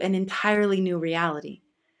to an entirely new reality.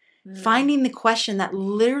 Finding the question that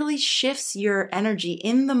literally shifts your energy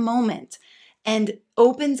in the moment and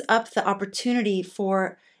opens up the opportunity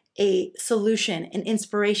for a solution, an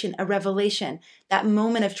inspiration, a revelation, that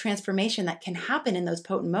moment of transformation that can happen in those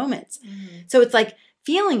potent moments. Mm-hmm. So it's like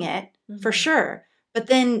feeling it Mm-hmm. for sure. But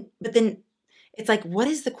then it's like, what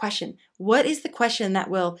is the question? What is the question that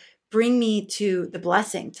will bring me to the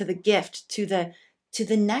blessing, to the gift, to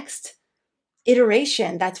the next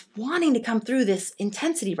iteration that's wanting to come through this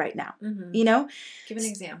intensity right now? Mm-hmm. You know? Give an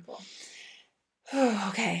example.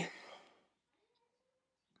 Okay.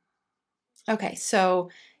 Okay, so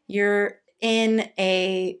you're in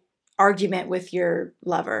a argument with your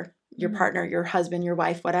lover, your Mm-hmm. partner, your husband, your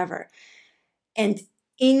wife, whatever. And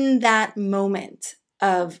in that moment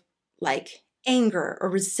of like anger or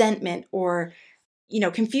resentment or,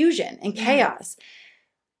 confusion and Mm-hmm. chaos,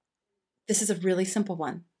 this is a really simple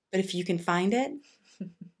one. But if you can find it,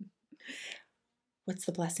 what's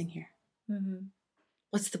the blessing here? Mm-hmm.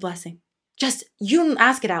 What's the blessing? Just, you don't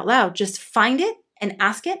ask it out loud. Just find it and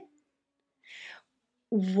ask it.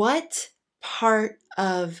 What part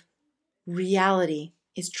of reality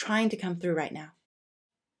is trying to come through right now?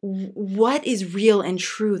 What is real and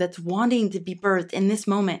true that's wanting to be birthed in this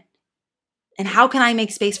moment? And how can I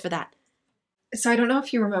make space for that? So I don't know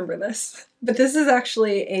if you remember this, but this is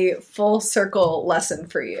actually a full circle lesson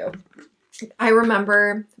for you. I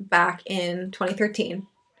remember back in 2013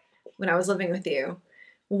 when I was living with you,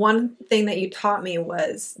 one thing that you taught me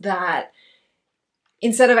was that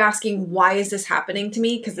instead of asking, why is this happening to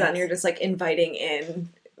me? Because then you're just like inviting in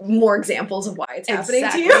more examples of why it's happening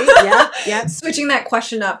to you. Yep. Switching that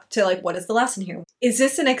question up to like, what is the lesson here? Is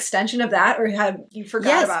this an extension of that, or have you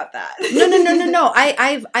forgot about that? No.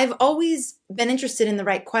 I've always been interested in the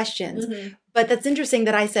right questions, Mm-hmm. but that's interesting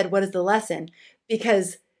that I said, what is the lesson?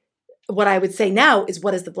 Because what I would say now is,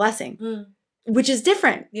 what is the blessing? Which is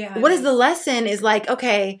different. Yeah. What is the lesson is like,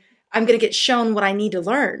 okay, I'm going to get shown what I need to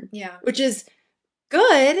learn. Yeah. Which is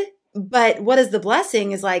good, but what is the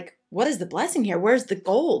blessing is like, what is the blessing here? Where's the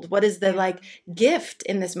gold? What is the like gift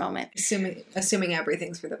in this moment? Assuming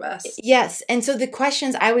everything's for the best. Yes. And so the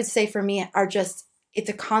questions I would say for me are just, it's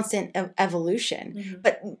a constant evolution.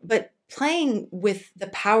 Mm-hmm. But playing with the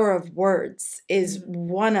power of words is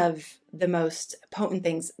one of the most potent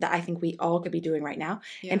things that I think we all could be doing right now.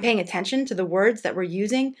 Yeah. And paying attention to the words that we're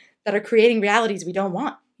using that are creating realities we don't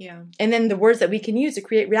want. Yeah. And then the words that we can use to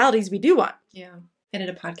create realities we do want. Yeah. I did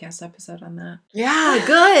a podcast episode on that. Yeah,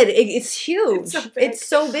 good. It's huge. It's so big. It's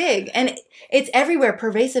so big. And it's everywhere,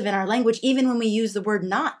 pervasive in our language, even when we use the word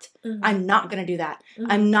not. Mm-hmm. I'm not going to do that. Mm-hmm.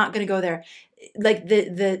 I'm not going to go there. Like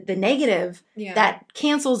the negative Yeah. that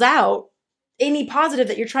cancels out any positive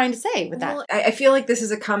that you're trying to say with that. Well, I feel like this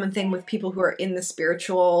is a common thing with people who are in the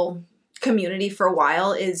spiritual community for a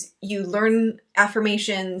while, is you learn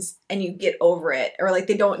affirmations and you get over it, or like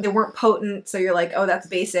they weren't potent, so you're like, oh, that's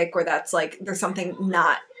basic, or that's like there's something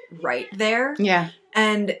not right there. Yeah.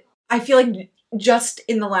 And I feel like just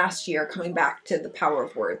in the last year, coming back to the power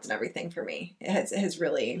of words and everything, for me, it has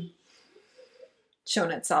really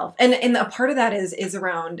shown itself. And a part of that is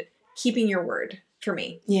around keeping your word. For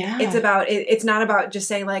me, Yeah. it's not about just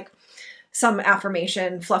saying like some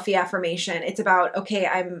affirmation, fluffy affirmation. It's about, okay,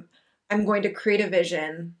 I'm going to create a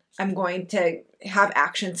vision. I'm going to have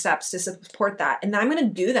action steps to support that, and then I'm going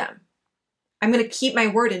to do them. I'm going to keep my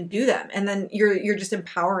word and do them. And then you're just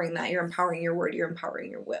empowering that. You're empowering your word. You're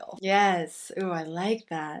empowering your will. Yes. Ooh, I like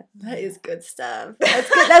that. That is good stuff. That's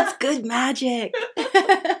good. That's good magic.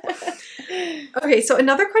 Okay, so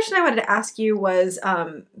another question I wanted to ask you was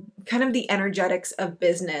kind of the energetics of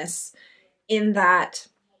business, in that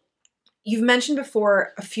you've mentioned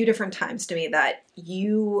before a few different times to me that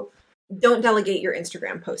you don't delegate your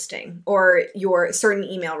Instagram posting or your certain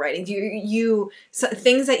email writings.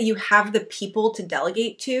 Things that you have the people to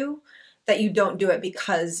delegate to, that you don't do it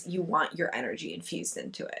because you want your energy infused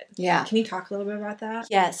into it. Yeah. Can you talk a little bit about that?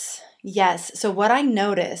 Yes. So what I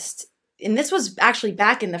noticed, and this was actually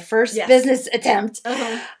back in the first business attempt,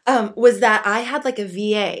 was that I had like a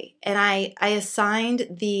VA, and I assigned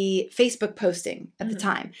the Facebook posting at the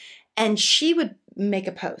time, and she would make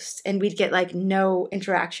a post and we'd get like no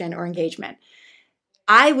interaction or engagement.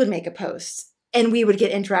 I would make a post and we would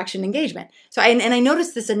get interaction and engagement. So I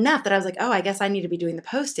noticed this enough that I was like, oh, I guess I need to be doing the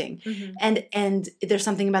posting. And there's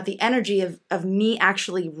something about the energy of me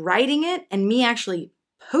actually writing it and me actually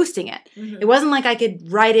posting it. It wasn't like I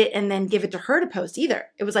could write it and then give it to her to post either.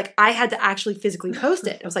 It was like I had to actually physically post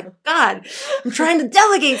it. I was like, God, I'm trying to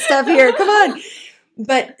delegate stuff here. Come on.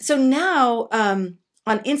 But so now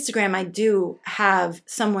on Instagram, I do have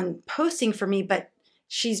someone posting for me, but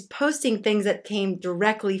she's posting things that came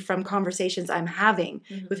directly from conversations I'm having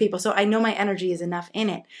with people. So I know my energy is enough in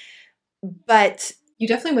it. But you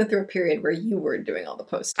definitely went through a period where you were doing all the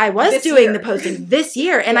posting. I was doing the posting this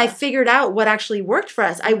year, and I figured out what actually worked for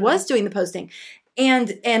us. I was doing the posting.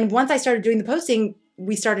 And once I started doing the posting,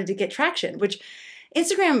 we started to get traction, which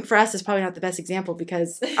Instagram for us is probably not the best example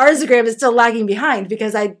because our Instagram is still lagging behind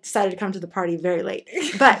because I decided to come to the party very late.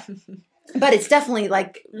 But it's definitely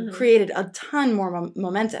like created a ton more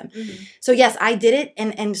momentum. So yes, I did it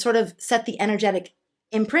and sort of set the energetic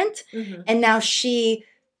imprint. And now she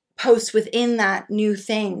posts within that new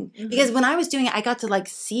thing. Because when I was doing it, I got to like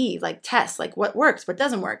see, like test, like what works, what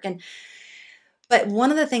doesn't work. But one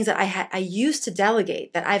of the things that I used to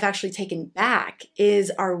delegate that I've actually taken back is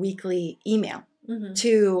our weekly email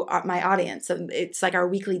to my audience. So it's like our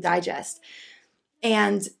weekly digest.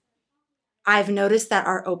 And I've noticed that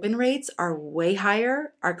our open rates are way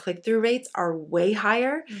higher. Our click-through rates are way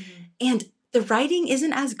higher. And the writing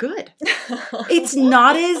isn't as good. It's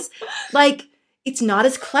not as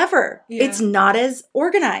clever. Yeah. It's not as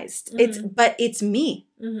organized. But it's me.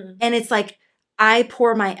 And it's like, I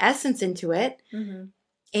pour my essence into it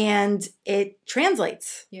and it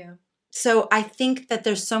translates. Yeah. So I think that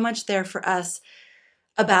there's so much there for us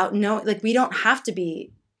about we don't have to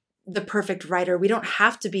be the perfect writer. We don't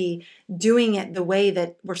have to be doing it the way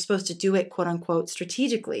that we're supposed to do it, quote unquote,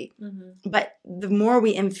 strategically. But the more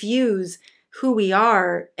we infuse who we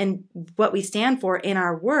are and what we stand for in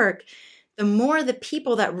our work, the more the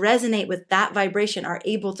people that resonate with that vibration are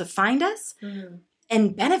able to find us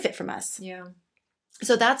and benefit from us. Yeah.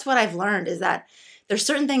 So that's what I've learned is that there's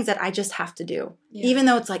certain things that I just have to do, even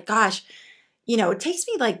though it's like, gosh, it takes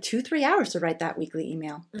me like 2-3 hours to write that weekly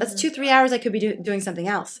email. That's 2-3 hours I could be doing something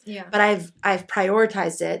else. Yeah. But I've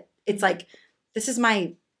prioritized it. It's like, this is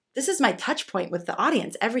my touch point with the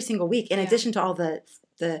audience every single week, in addition to all the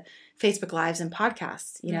Facebook Lives and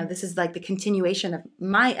podcasts. This is like the continuation of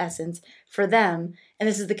my essence for them. And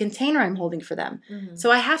this is the container I'm holding for them. So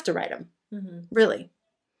I have to write them, really,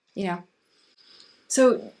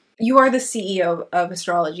 So you are the CEO of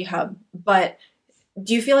Astrology Hub, but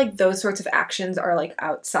do you feel like those sorts of actions are like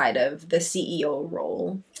outside of the CEO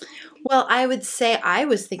role? Well, I would say I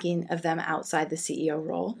was thinking of them outside the CEO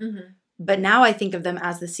role, but now I think of them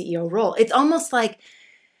as the CEO role. It's almost like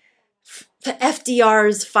the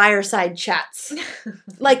FDR's fireside chats.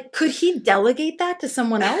 Like, could he delegate that to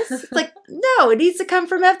someone else? It's like, no, it needs to come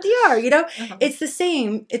from FDR, It's the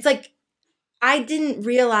same. It's like, I didn't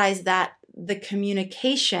realize that the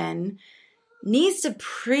communication needs to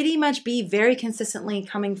pretty much be very consistently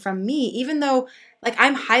coming from me, even though like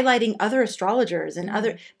I'm highlighting other astrologers and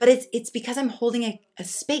but it's because I'm holding a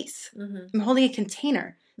space. I'm holding a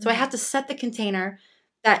container. So I have to set the container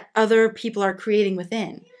that other people are creating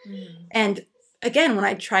within. And again, when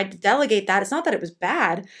I tried to delegate that, it's not that it was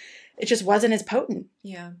bad. It just wasn't as potent.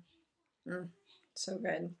 Yeah. So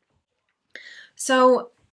good.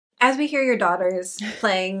 So as we hear your daughters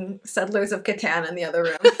playing Settlers of Catan in the other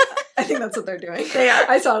room, I think that's what they're doing. They are.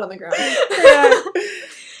 I saw it on the ground. They are.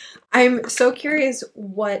 I'm so curious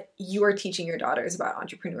what you are teaching your daughters about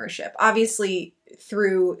entrepreneurship. Obviously,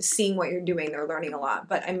 through seeing what you're doing, they're learning a lot,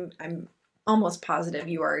 but I'm almost positive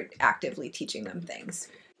you are actively teaching them things.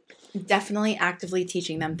 Definitely actively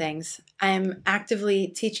teaching them things. I'm actively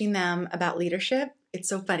teaching them about leadership. It's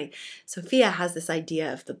so funny. Sophia has this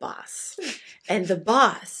idea of the boss. And the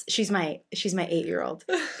boss, she's my 8-year-old.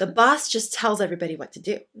 The boss just tells everybody what to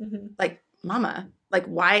do. Like, mama, like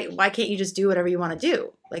why can't you just do whatever you want to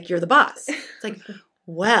do? Like, you're the boss. It's like,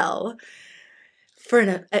 well,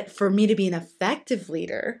 for me to be an effective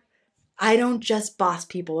leader, I don't just boss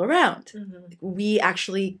people around. Mm-hmm. We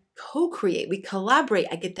actually co-create, we collaborate.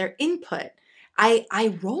 I get their input.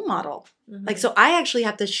 I role model. Mm-hmm. Like, so I actually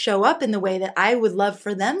have to show up in the way that I would love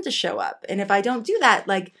for them to show up. And if I don't do that,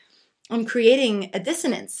 like, I'm creating a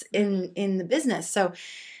dissonance in the business. So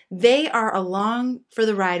they are along for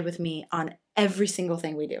the ride with me on every single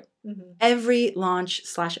thing we do. Mm-hmm. Every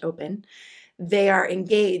launch/open. They are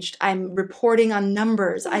engaged. I'm reporting on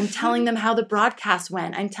numbers. I'm telling them how the broadcast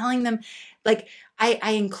went. I'm telling them, like,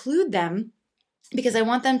 I include them because I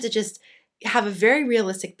want them to just have a very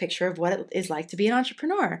realistic picture of what it is like to be an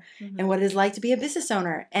entrepreneur Mm-hmm. and what it is like to be a business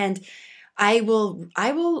owner. And I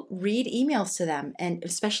will read emails to them, and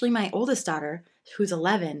especially my oldest daughter, who's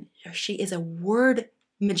 11, she is a word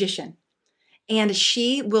magician. And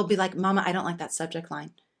she will be like, Mama, I don't like that subject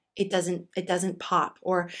line. It doesn't pop,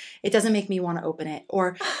 or it doesn't make me want to open it,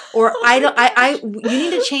 or you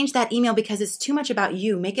need to change that email because it's too much about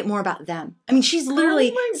you. Make it more about them. I mean, she's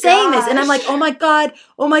literally saying this, and I'm like, oh my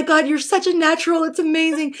God, you're such a natural. It's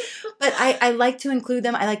amazing. But I like to include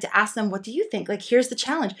them. I like to ask them, what do you think? Like, here's the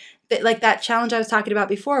challenge. But like that challenge I was talking about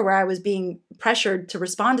before, where I was being pressured to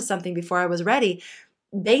respond to something before I was ready.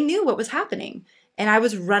 They knew what was happening, and I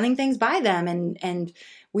was running things by them, and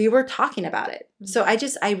we were talking about it. So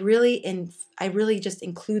I really just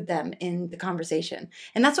include them in the conversation.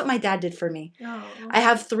 And that's what my dad did for me. Oh. I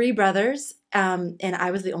have 3 brothers, and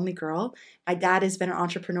I was the only girl. My dad has been an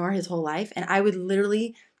entrepreneur his whole life, and I would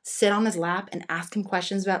literally sit on his lap and ask him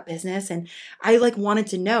questions about business. And I like wanted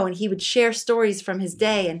to know, and he would share stories from his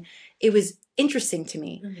day, and it was interesting to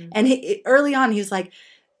me. Mm-hmm. And early on, he was like,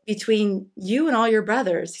 between you and all your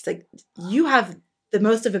brothers, he's like, you have the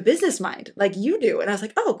most of a business mind, like you do. And I was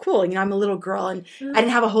like, oh, cool. You know, I'm a little girl, and I didn't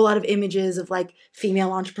have a whole lot of images of like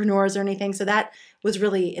female entrepreneurs or anything. So that was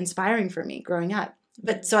really inspiring for me growing up.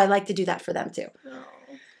 But so I like to do that for them too. Oh.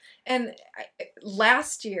 And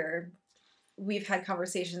last year, we've had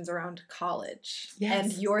conversations around college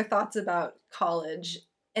and your thoughts about college.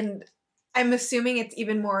 And I'm assuming it's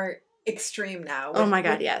even more extreme now. Oh my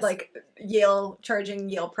God, yes. Like Yale charging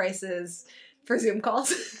Yale prices for Zoom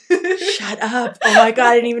calls. Shut up. Oh my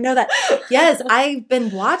God, I didn't even know that. Yes, I've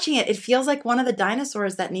been watching it. It feels like one of the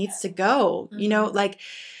dinosaurs that needs to go. You know, like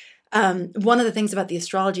one of the things about the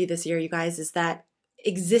astrology this year, you guys, is that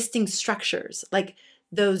existing structures, like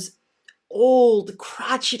those old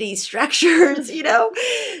crotchety structures, you know,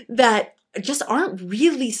 that just aren't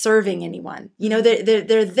really serving anyone. You know,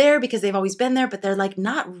 they're there because they've always been there, but they're like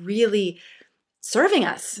not really serving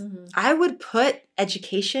us. Mm-hmm. I would put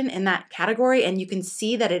education in that category, and you can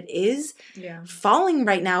see that it is falling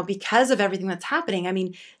right now because of everything that's happening. I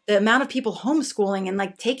mean, the amount of people homeschooling and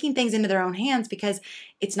like taking things into their own hands because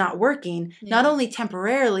it's not working, not only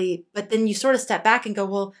temporarily, but then you sort of step back and go,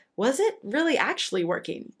 well, was it really actually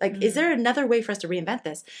working? Like, is there another way for us to reinvent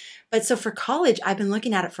this? But so for college, I've been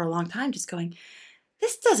looking at it for a long time, just going,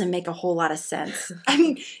 this doesn't make a whole lot of sense. I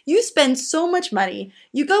mean, you spend so much money.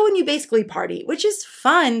 You go and you basically party, which is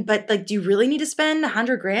fun, but like, do you really need to spend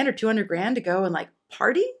 $100,000 or $200,000 to go and like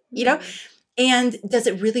party? You know? And does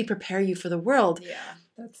it really prepare you for the world? Yeah,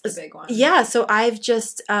 that's the big one. Yeah. So I've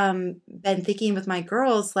just been thinking with my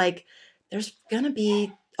girls, like, there's going to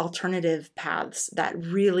be alternative paths that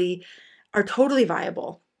really are totally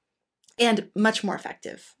viable and much more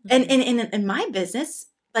effective. And in my business,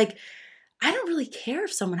 like, I don't really care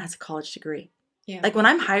if someone has a college degree. Yeah. Like when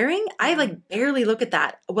I'm hiring, I like barely look at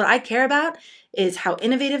that. What I care about is how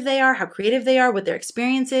innovative they are, how creative they are, what their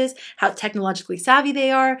experience is, how technologically savvy they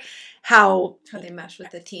are, how they mesh with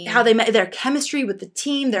the team, their chemistry with the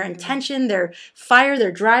team, their intention, their fire,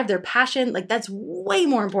 their drive, their passion. Like that's way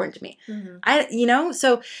more important to me.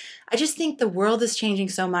 So I just think the world is changing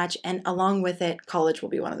so much, and along with it, college will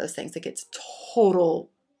be one of those things that gets total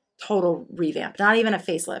revamp, not even a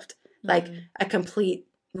facelift. Like a complete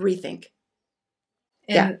rethink.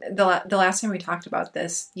 And the last time we talked about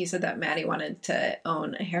this, you said that Maddie wanted to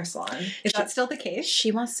own a hair salon. Is that still the case?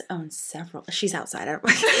 She wants to own several. She's outside.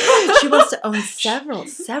 She wants to own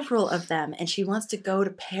several of them. And she wants to go to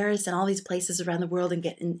Paris and all these places around the world and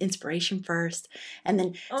get inspiration first. And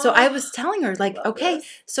then, so I was telling her, like, okay,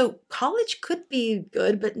 so college could be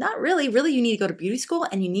good, but not really. Really, you need to go to beauty school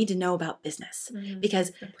and you need to know about business.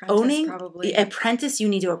 Because apprentice, you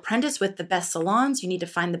need to apprentice with the best salons. You need to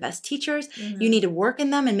find the best teachers. You need to work in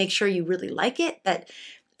them and make sure you really like it,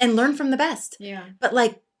 and learn from the best. Yeah. But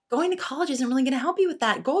like going to college isn't really going to help you with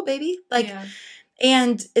that goal, baby. Like,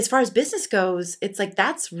 and as far as business goes, it's like,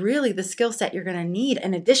 that's really the skill set you're going to need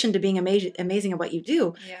in addition to being amazing at what you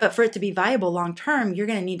do. Yeah. But for it to be viable long-term, you're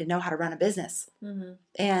going to need to know how to run a business.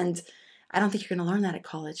 And I don't think you're going to learn that at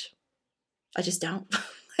college. I just don't.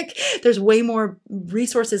 Like, there's way more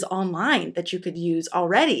resources online that you could use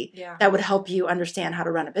already that would help you understand how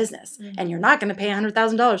to run a business. Mm-hmm. And you're not going to pay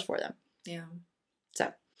 $100,000 for them. Yeah.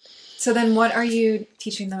 So then what are you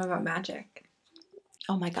teaching them about magic?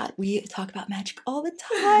 Oh my God, we talk about magic all the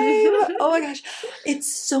time. Oh my gosh.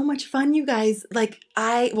 It's so much fun, you guys. Like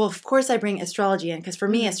of course I bring astrology in because for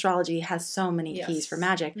me, astrology has so many keys for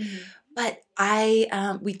magic. Mm-hmm. But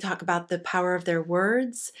we talk about the power of their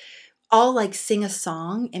words. I'll like sing a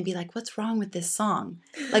song and be like, what's wrong with this song?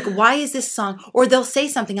 Like, why is this song? Or they'll say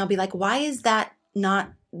something. I'll be like, why is that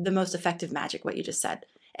not the most effective magic, what you just said?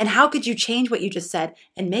 And how could you change what you just said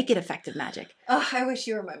and make it effective magic? Oh, I wish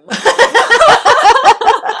you were my mom.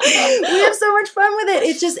 We have so much fun with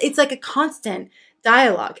it. It's like a constant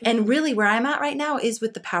dialogue. And really where I'm at right now is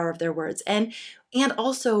with the power of their words. And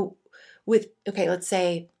also with, okay, let's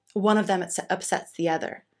say one of them upsets the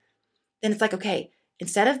other. Then it's like, okay,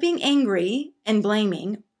 instead of being angry and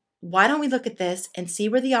blaming, why don't we look at this and see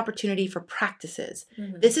where the opportunity for practice is?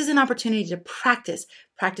 Mm-hmm. This is an opportunity to practice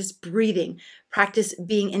breathing, practice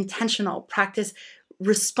being intentional, practice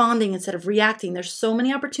responding instead of reacting. There's so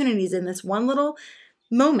many opportunities in this one little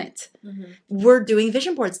moment. Mm-hmm. We're doing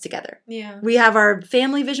vision boards together. Yeah. We have our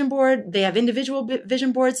family vision board. They have individual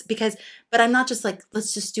vision boards but I'm not just like,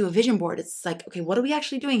 let's just do a vision board. It's like, okay, what are we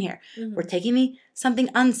actually doing here? Mm-hmm. We're taking something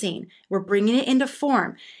unseen. We're bringing it into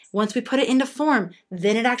form. Once we put it into form,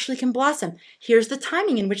 then it actually can blossom. Here's the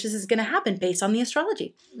timing in which this is going to happen based on the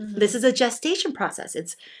astrology. Mm-hmm. This is a gestation process.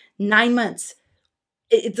 It's 9 months.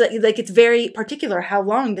 It's like it's very particular how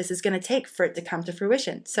long this is going to take for it to come to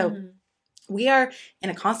fruition. So we are in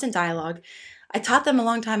a constant dialogue. I taught them a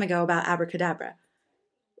long time ago about abracadabra,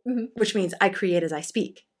 which means I create as I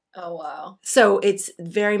speak. Oh, wow. So it's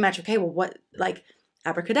very much, okay, well, what, like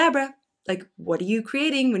abracadabra, like what are you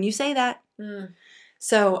creating when you say that? Mm.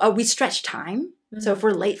 So we stretch time. Mm-hmm. So if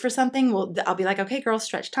we're late for something, I'll be like, okay, girls,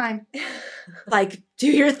 stretch time. Like, do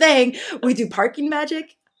your thing. We do parking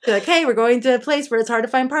magic. Be like, hey, we're going to a place where it's hard to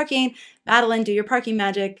find parking. Madeline, do your parking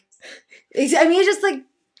magic. I mean, it's just like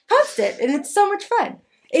constant, and it's so much fun.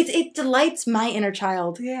 It delights my inner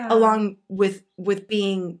child along with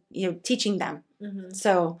being, teaching them. Mm-hmm.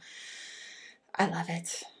 So I love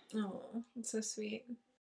it. Oh, that's so sweet.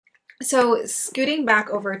 So scooting back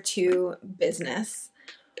over to business,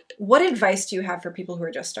 what advice do you have for people who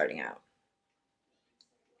are just starting out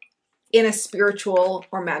in a spiritual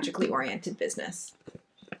or magically oriented business?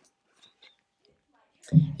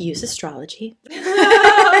 Use astrology.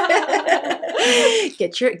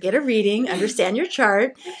 Get a reading, understand your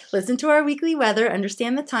chart, listen to our weekly weather,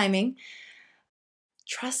 understand the timing.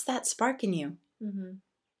 Trust that spark in you. Mm-hmm.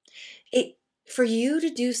 For you to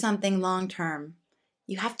do something long term,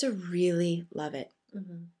 you have to really love it.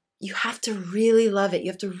 Mm-hmm. You have to really love it.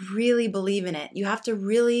 You have to really believe in it. You have to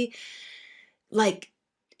really,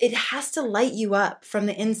 it has to light you up from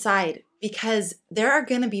the inside, because there are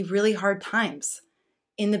going to be really hard times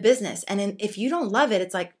in the business. And if you don't love it,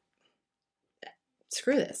 it's like,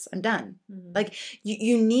 screw this, I'm done. Mm-hmm. Like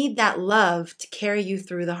you need that love to carry you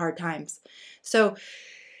through the hard times. So,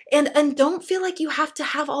 and don't feel like you have to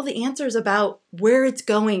have all the answers about where it's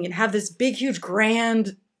going and have this big, huge,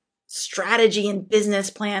 grand strategy and business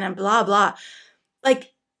plan and blah, blah.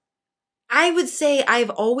 Like, I would say I've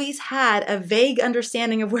always had a vague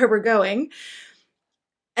understanding of where we're going,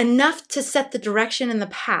 enough to set the direction and the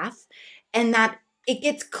path, and that it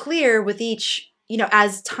gets clear with each,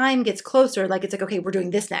 as time gets closer, like it's like, okay, we're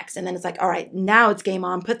doing this next. And then it's like, all right, now it's game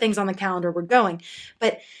on, put things on the calendar, we're going.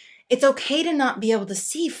 But it's okay to not be able to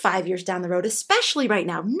see 5 years down the road, especially right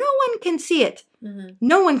now. No one can see it. Mm-hmm.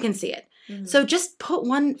 No one can see it. Mm-hmm. So just put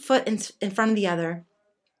one foot in front of the other.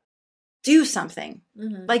 Do something.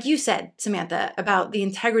 Mm-hmm. Like you said, Samantha, about the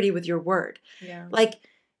integrity with your word. Yeah. Like,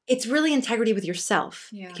 it's really integrity with yourself.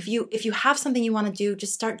 Yeah. Like if you have something you want to do,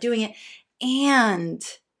 just start doing it. And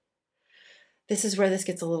this is where this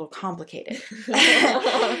gets a little complicated.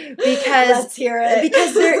 Let's hear it.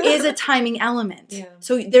 Because there is a timing element. Yeah.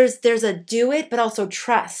 So there's a do it, but also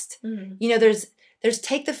trust. Mm-hmm. There's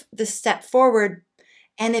take the step forward,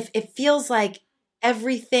 and if it feels like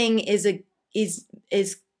everything is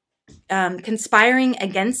conspiring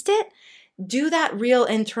against it, do that real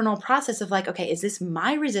internal process of like, okay, is this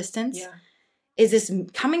my resistance? Yeah. Is this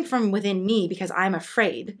coming from within me because I'm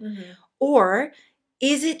afraid? Mm-hmm. Or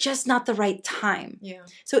is it just not the right time? Yeah.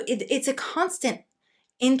 So it's a constant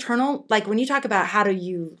internal, like when you talk about how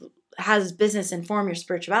does business inform your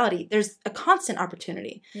spirituality, there's a constant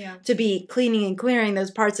opportunity to be cleaning and clearing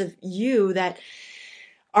those parts of you that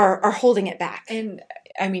are holding it back. And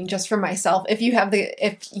I mean, just for myself, if you have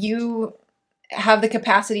the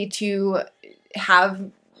capacity to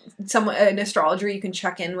have an astrologer you can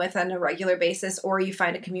check in with on a regular basis, or you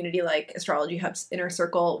find a community like Astrology Hub's Inner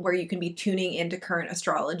Circle where you can be tuning into current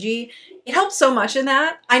astrology. It helps so much in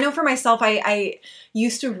that. I know for myself, I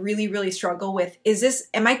used to really, really struggle with,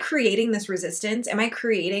 am I creating this resistance? Am I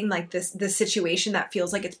creating like this situation that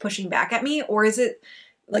feels like it's pushing back at me? Or is it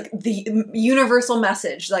like the universal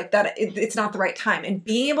message, like that it's not the right time? And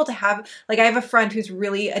being able to have, like, I have a friend who's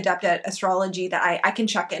really adept at astrology that I can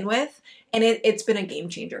check in with, and it's been a game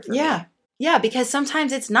changer for me. Yeah, because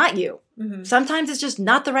sometimes it's not you. Mm-hmm. Sometimes it's just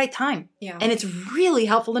not the right time. Yeah. And it's really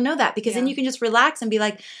helpful to know that, because then you can just relax and be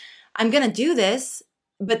like, I'm going to do this,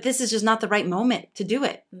 but this is just not the right moment to do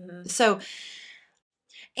it. Mm-hmm. So,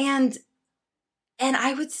 and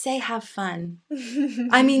I would say have fun.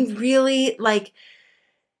 I mean, really, like,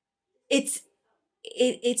 it's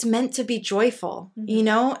meant to be joyful, mm-hmm. you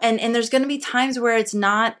know? And there's going to be times where it's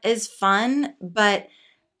not as fun, but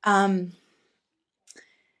I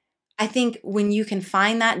think when you can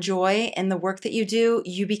find that joy in the work that you do,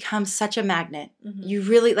 you become such a magnet. Mm-hmm. You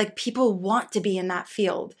really, like, people want to be in that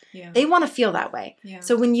field. Yeah. They want to feel that way. Yeah.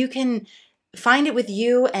 So when you can find it with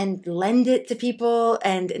you and lend it to people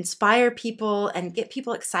and inspire people and get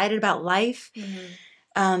people excited about life,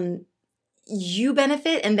 mm-hmm. You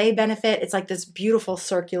benefit and they benefit. It's like this beautiful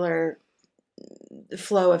circular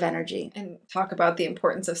flow of energy. And talk about the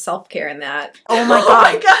importance of self-care in that. Oh my God.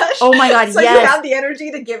 Oh my gosh. Oh my God. So yes. you have the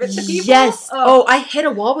energy to give it to people? Yes. Oh, I hit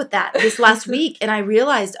a wall with that this last week, and I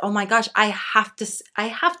realized, oh my gosh, I have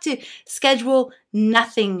to schedule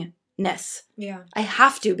nothingness. Yeah. I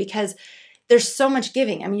have to, because there's so much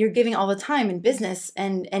giving. I mean, you're giving all the time in business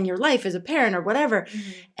and your life as a parent or whatever.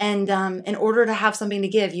 Mm-hmm. And in order to have something to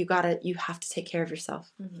give, you have to take care of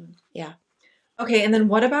yourself. Mm-hmm. Yeah. Okay. And then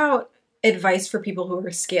what about advice for people who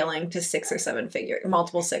are scaling to 6 or 7 figures,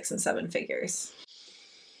 multiple 6 and 7 figures?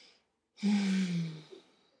 You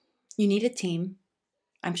need a team.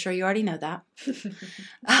 I'm sure you already know that.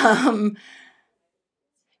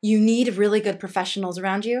 You need really good professionals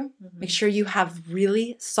around you. Mm-hmm. Make sure you have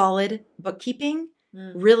really solid bookkeeping,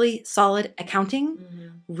 really solid accounting,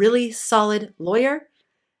 really solid lawyer.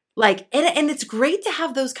 Like, and it's great to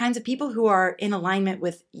have those kinds of people who are in alignment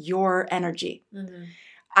with your energy. Mm-hmm.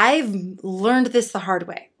 I've learned this the hard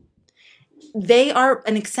way. They are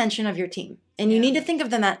an extension of your team. And you need to think of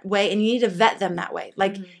them that way, and you need to vet them that way.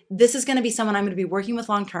 Like, this is going to be someone I'm going to be working with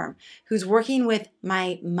long term, who's working with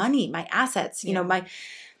my money, my assets, you know,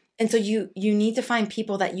 and so you need to find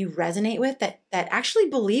people that you resonate with that actually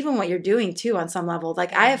believe in what you're doing too on some level.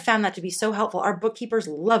 Like, I have found that to be so helpful. Our bookkeepers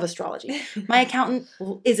love astrology. My accountant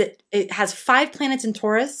it has 5 planets in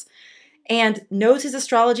Taurus and knows his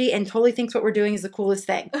astrology and totally thinks what we're doing is the coolest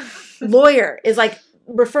thing. Lawyer is like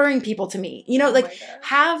referring people to me, you know,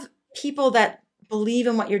 have people that believe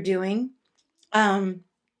in what you're doing.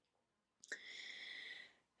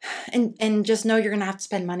 And just know you're going to have to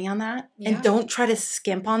spend money on that. Yeah. And don't try to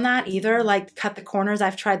skimp on that either. Like, cut the corners.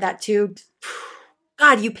 I've tried that too.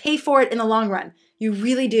 God, you pay for it in the long run. You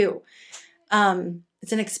really do.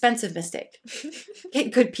 It's an expensive mistake.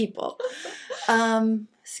 Get good people.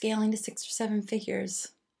 Scaling to 6 or 7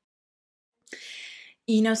 figures.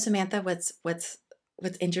 You know, Samantha, what's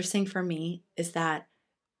interesting for me is that,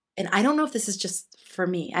 and I don't know if this is just for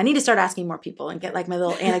me. I need to start asking more people and get like my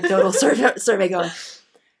little anecdotal survey going.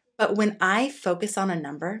 But when I focus on a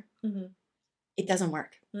number, it doesn't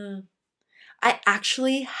work. I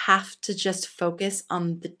actually have to just focus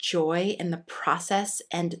on the joy and the process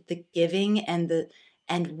and the giving and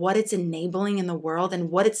what it's enabling in the world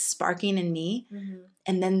and what it's sparking in me.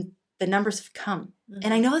 And then the numbers come.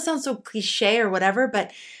 And I know it sounds so cliche or whatever,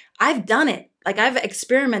 but I've done it. Like, I've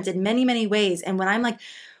experimented many, many ways. And when I'm like,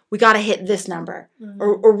 we got to hit this number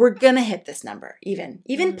or we're going to hit this number,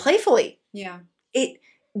 even playfully. Yeah.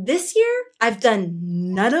 This year, I've done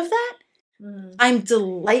none of that. I'm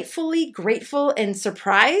delightfully grateful and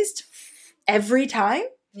surprised every time.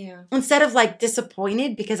 Yeah. Instead of like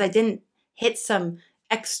disappointed because I didn't hit some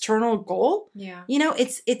external goal. Yeah. You know,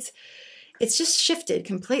 it's just shifted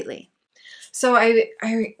completely. So I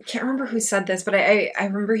can't remember who said this, but I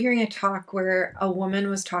remember hearing a talk where a woman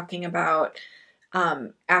was talking about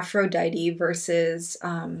Aphrodite versus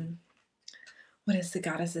what is the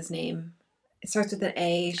goddess's name? It starts with an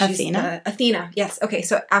A. She's Athena? Athena, yes. Okay,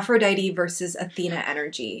 so Aphrodite versus Athena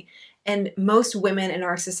energy. And most women in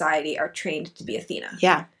our society are trained to be Athena.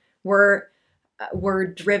 Yeah. We're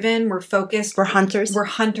driven, we're focused. We're hunters. We're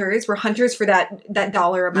hunters. We're hunters for that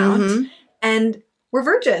dollar amount. And we're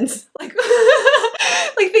virgins. Like,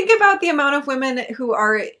 like, think about the amount of women who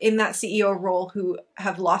are in that CEO role who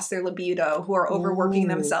have lost their libido, who are overworking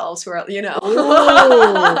themselves, who are, you know.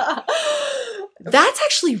 That's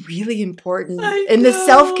actually really important I in the know.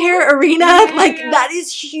 self-care arena. Yeah. Like, that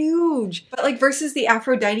is huge. But like versus the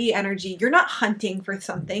Aphrodite energy, you're not hunting for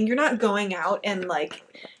something. You're not going out and like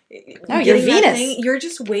No, you're getting that Venus. thing. You're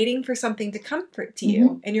just waiting for something to come to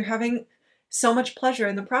you, and you're having so much pleasure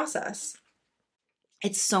in the process.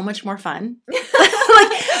 It's so much more fun. Like,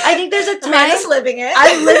 I think there's a time. Amanda's living it.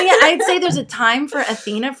 I'm living it. I'd say there's a time for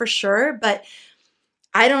Athena for sure, but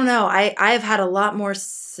I don't know. I've had a lot more.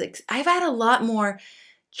 I've had a lot more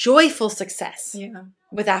joyful success Yeah.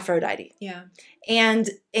 with Aphrodite, Yeah. and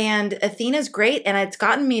Athena's great, and it's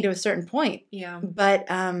gotten me to a certain point. Yeah. But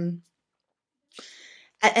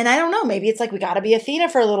and I don't know. Maybe it's like we got to be Athena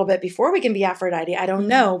for a little bit before we can be Aphrodite. I don't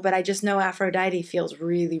know, but I just know Aphrodite feels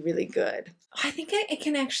really, really good. I think it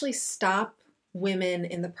can actually stop women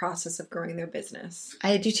in the process of growing their business.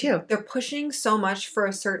 I do too. They're pushing so much for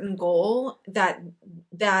a certain goal that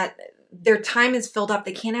their time is filled up.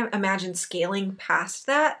 They can't imagine scaling past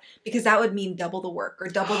that because that would mean double the work or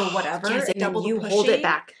double the whatever. Yes, and double you the hold it pushing.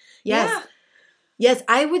 back. Yes. Yeah. Yes,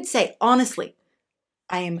 I would say, honestly,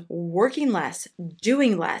 I am working less,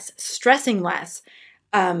 doing less, stressing less,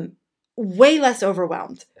 way less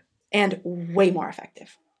overwhelmed, and way more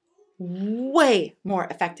effective. Way more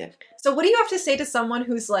effective. So what do you have to say to someone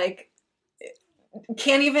who's like,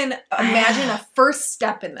 can't even imagine a first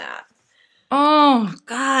step in that? Oh,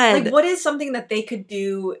 God. Like, what is something that they could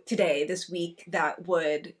do today, this week, that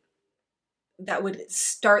would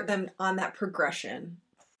start them on that progression?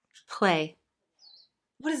 Play.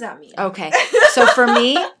 What does that mean? Okay. So for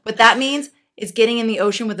me, what that means is getting in the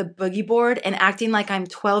ocean with a boogie board and acting like I'm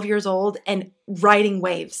 12 years old and riding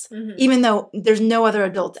waves, even though there's no other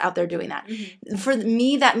adults out there doing that. For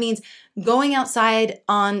me, that means going outside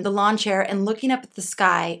on the lawn chair and looking up at the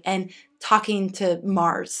sky and talking to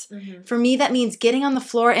Mars. For me, that means getting on the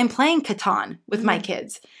floor and playing Catan with my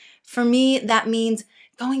kids. For me, that means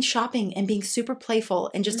going shopping and being super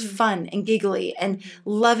playful and just fun and giggly and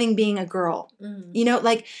loving being a girl. You know,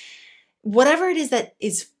 like whatever it is that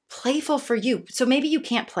is playful for you. So maybe you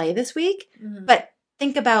can't play this week, but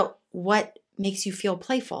think about what makes you feel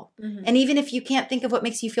playful. And even if you can't think of what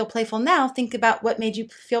makes you feel playful now, think about what made you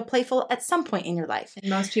feel playful at some point in your life.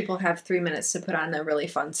 And most people have 3 minutes to put on a really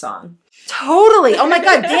fun song. Totally. Oh my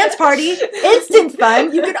God, dance party, instant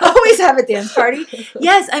fun. You can always have a dance party.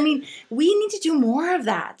 Yes, I mean, we need to do more of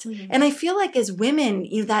that. And I feel like as women,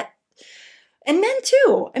 you know, that, and men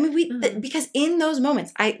too. I mean, because in those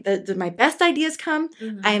moments, my best ideas come.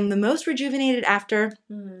 I am the most rejuvenated after.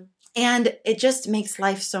 And it just makes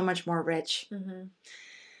life so much more rich.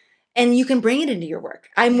 And you can bring it into your work.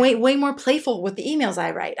 I'm way more playful with the emails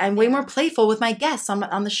I write. I'm way more playful with my guests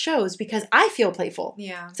on the shows because I feel playful.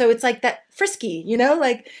 Yeah. So it's like that frisky, you know,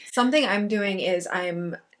 like something I'm doing is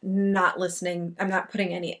I'm not listening. I'm not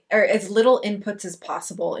putting any or as little inputs as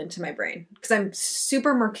possible into my brain because I'm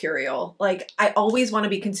super mercurial. Like I always want to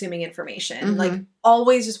be consuming information. Like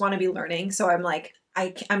always just want to be learning. So I'm like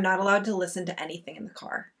I'm not allowed to listen to anything in the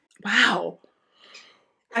car. Wow.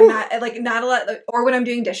 I'm not allowed, or when I'm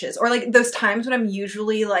doing dishes, or like those times when I'm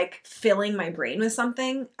usually like filling my brain with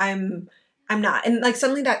something, I'm not. And like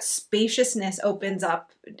suddenly that spaciousness opens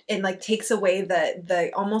up and like takes away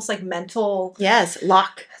the almost like mental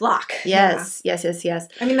lock. Yes.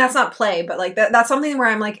 I mean, that's not play, but like that's something where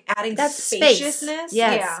I'm like adding that's spaciousness. Space.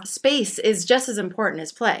 Yes. Yeah. Space is just as important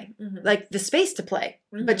as play. Like the space to play,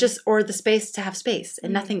 but or the space to have space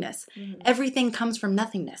and nothingness. Everything comes from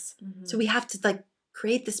nothingness. So we have to like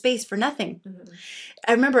create the space for nothing.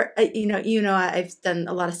 I remember, you know, I've done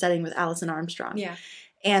a lot of studying with Alison Armstrong. Yeah.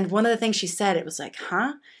 And one of the things she said, it was like,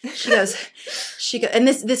 huh? She goes, and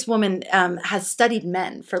this woman has studied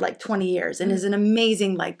men for like 20 years and is an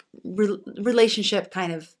amazing like relationship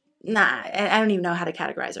kind of, I don't even know how to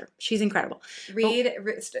categorize her. She's incredible.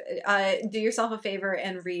 Do yourself a favor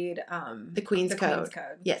and read The Queen's Code.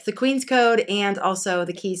 Yes, The Queen's Code and also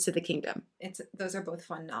The Keys to the Kingdom. Those are both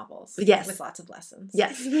fun novels. Yes. With lots of lessons.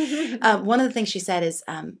 Yes. One of the things she said is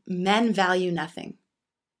men value nothing.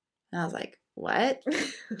 And I was like, what?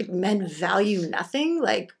 Like, men value nothing?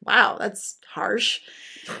 Like, wow, that's harsh.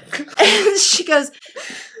 And she goes,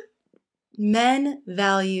 men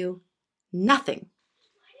value nothing.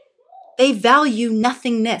 They value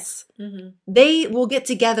nothingness. They will get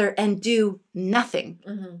together and do nothing.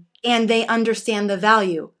 And they understand the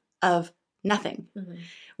value of nothing.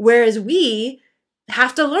 Whereas we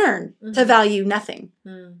have to learn to value nothing.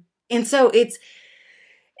 And so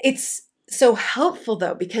it's so helpful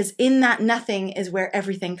though, because in that nothing is where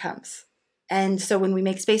everything comes. And so when we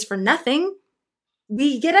make space for nothing,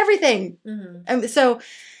 we get everything. And so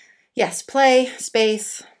yes, play,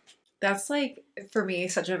 space. That's like, for me,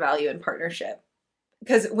 such a value in partnership.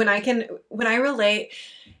 because when I relate,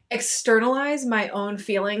 externalize my own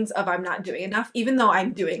feelings of I'm not doing enough, even though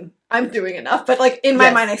I'm doing enough, but like in my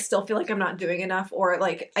Yes. mind, I still feel like I'm not doing enough, or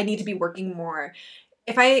like I need to be working more.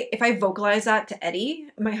 If I vocalize that to Eddie,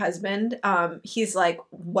 my husband, he's like,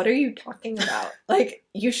 "What are you talking about? Like,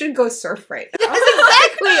 you should go surf right now." I was like,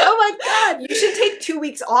 exactly. Oh my God, you should take 2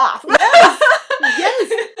 weeks off.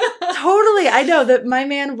 Yes, totally. I know that my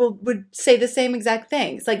man would say the same exact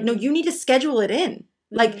thing. It's like, no, you need to schedule it in.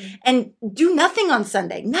 Like, and do nothing on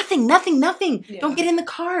Sunday. Nothing. Yeah. Don't get in the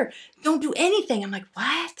car. Don't do anything. I'm like,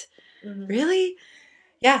 what? Mhm. Really?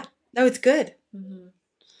 Yeah. No, it's good.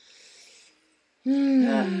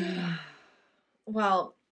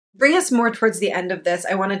 Well, bring us more towards the end of this.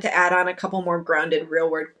 I wanted to add on a couple more grounded real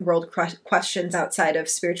world questions outside of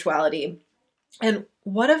spirituality. And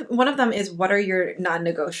one of them is, what are your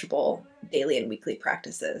non-negotiable daily and weekly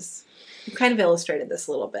practices? You kind of illustrated this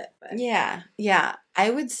a little bit. But. Yeah. I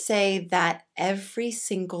would say that every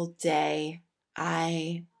single day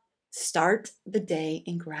I start the day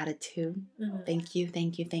in gratitude. Mm-hmm.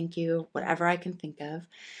 Thank you, whatever I can think of.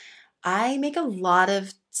 I make a lot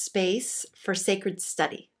of space for sacred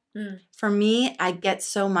study. For me, I get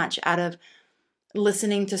so much out of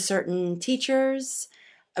listening to certain teachers,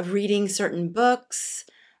 of reading certain books,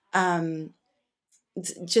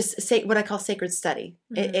 just say what I call sacred study.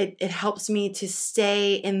 Mm-hmm. It helps me to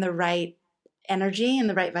stay in the right energy and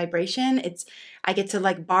the right vibration. I get to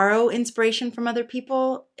like borrow inspiration from other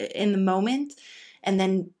people in the moment, and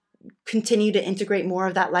then continue to integrate more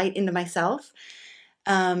of that light into myself.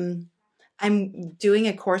 I'm doing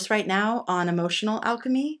a course right now on emotional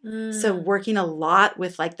alchemy. So working a lot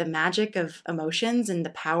with like the magic of emotions and the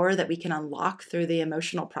power that we can unlock through the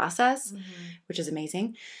emotional process, which is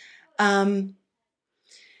amazing.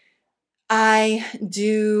 I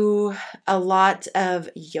do a lot of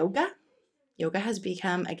yoga. Yoga has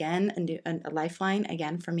become, again, a lifeline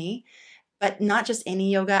again for me. But not just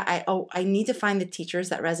any yoga. I need to find the teachers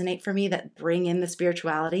that resonate for me, that bring in the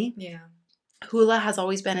spirituality. Yeah. Hula has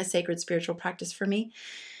always been a sacred spiritual practice for me.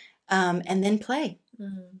 And then play.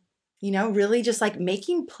 Really just like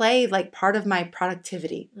making play like part of my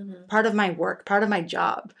productivity, part of my work, part of my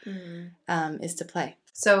job is to play.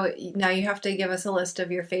 So now you have to give us a list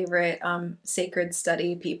of your favorite sacred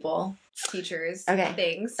study people, teachers,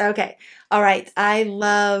 things. Okay. All right. I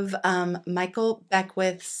love Michael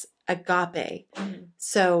Beckwith's Agape.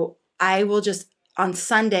 So I will just, on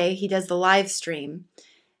Sunday, he does the live stream.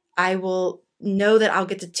 I will know that I'll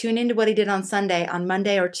get to tune into what he did on Sunday, on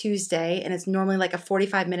Monday or Tuesday, and it's normally like a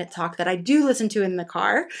 45-minute talk that I do listen to in the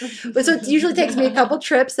car. But so it usually takes me a couple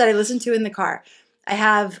trips that I listen to in the car. I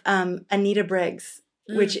have Anita Briggs,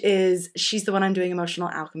 which she's the one I'm doing emotional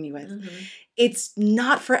alchemy with. It's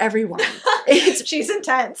not for everyone. She's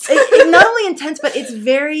intense. It's not only intense, but it's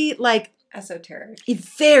very like esoteric.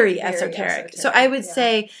 Very esoteric. So I would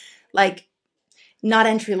say like not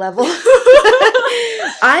entry level.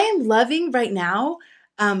 I am loving right now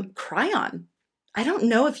Cryon. I don't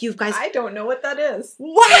know if you guys... I don't know what that is.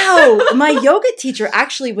 Wow! My yoga teacher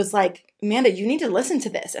actually was like, Amanda, you need to listen to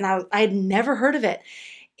this. And I had never heard of it.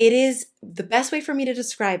 It is the best way for me to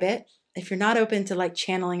describe it. If you're not open to like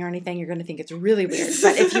channeling or anything, you're going to think it's really weird.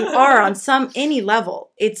 But if you are on any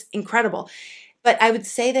level, it's incredible. But I would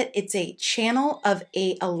say that it's a channel of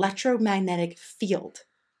a electromagnetic field.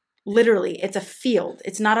 Literally, it's a field.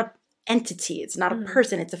 It's not an entity. It's not a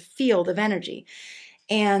person. It's a field of energy.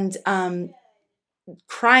 And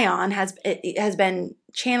Cryon has been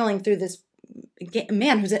channeling through this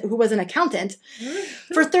man who was an accountant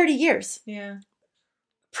for 30 years. Yeah.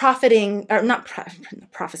 Profiting, or not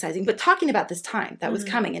prophesizing, but talking about this time that was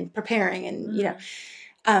coming and preparing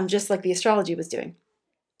and, just like the astrology was doing.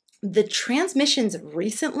 The transmissions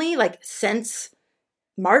recently, like since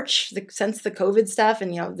March, since the COVID stuff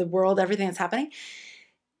and, the world, everything that's happening,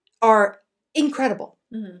 are incredible.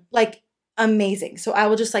 Like amazing. So I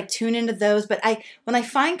will just like tune into those. But when I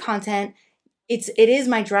find content, it is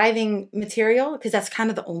my driving material, because that's kind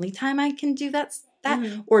of the only time I can do that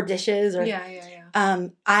or dishes or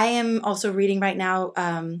I am also reading right now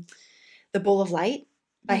The Bowl of Light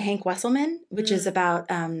by Hank Wesselman, which is about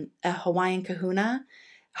a Hawaiian kahuna,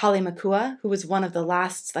 Hale Makua, who was one of the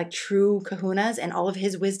last like true kahunas, and all of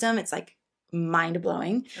his wisdom, it's like mind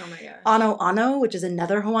blowing. Oh my gosh. Ano Ano, which is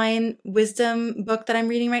another Hawaiian wisdom book that I'm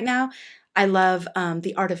reading right now. I love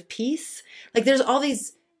The Art of Peace. Like there's all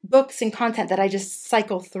these books and content that I just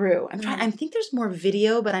cycle through. I think there's more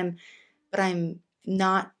video, but I'm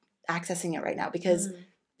not accessing it right now because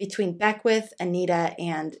between Beckwith, Anita,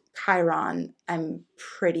 and Chiron, I'm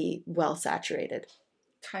pretty well saturated.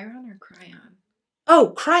 Chiron or Cryon?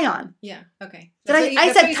 Oh, Chiron. Yeah. Okay.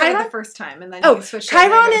 I said Chiron the first time, and then Oh, you switched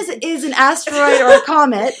Chiron is an asteroid or a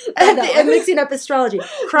comet. I'm mixing up astrology.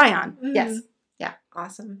 Chiron. Mm-hmm. Yes. Yeah.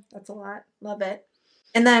 Awesome. That's a lot. Love it.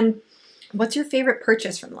 And then, what's your favorite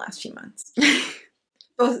purchase from the last few months?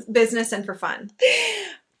 Both business and for fun.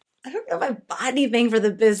 I don't know if I bought anything for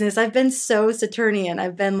the business. I've been so Saturnian.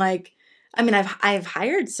 I've been like, I mean, I've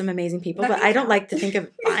hired some amazing people, but I don't like to think of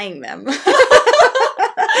buying them.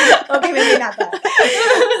 Okay, maybe not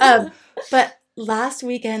that. But last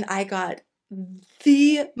weekend, I got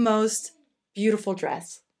the most beautiful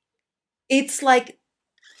dress. It's like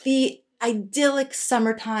the idyllic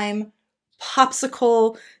summertime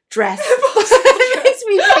popsicle dress. It makes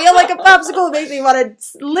me feel like a popsicle. It makes me want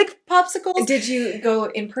to lick popsicles. Did you go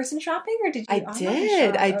in-person shopping or did you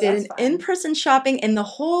I did an in-person shopping, and the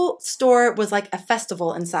whole store was like a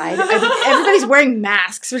festival inside. Everybody's wearing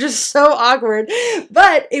masks, which is so awkward.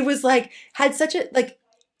 But it was like, had such a, like,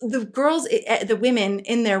 the girls, the women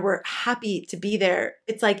in there were happy to be there.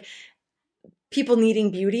 It's like people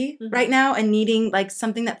needing beauty right now and needing like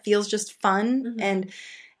something that feels just fun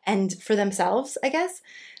and for themselves, I guess.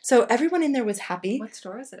 So everyone in there was happy. What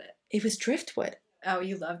store was it at? It was Driftwood. Oh,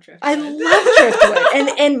 you love Driftwood. I love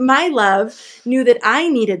Driftwood. And my love knew that I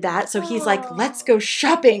needed that. So he's like, let's go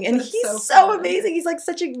shopping. And That's he's so amazing. He's like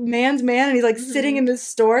such a man's man. And he's like sitting in this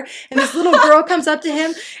store. And this little girl comes up to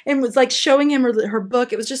him and was like showing him her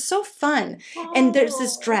book. It was just so fun. And there's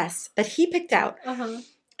this dress that he picked out.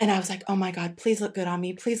 And I was like, oh my God, please look good on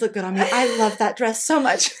me. Please look good on me. I love that dress so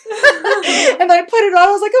much. And I put it on.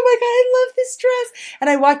 I was like, oh my God, I love this dress. And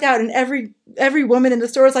I walked out and every woman in the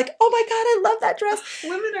store was like, oh my God, I love that dress.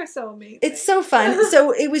 Women are so amazing. It's so fun.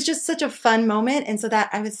 So it was just such a fun moment. And so that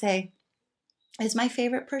I would say is my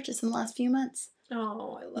favorite purchase in the last few months.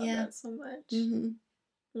 Oh, I love that so much.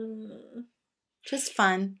 Just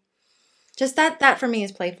fun. Just that for me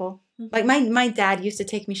is playful. Like my dad used to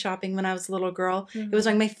take me shopping when I was a little girl. It was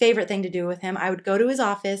like my favorite thing to do with him. I would go to his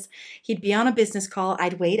office. He'd be on a business call.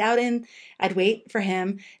 I'd wait for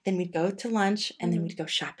him. Then we'd go to lunch and then we'd go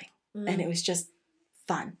shopping. And it was just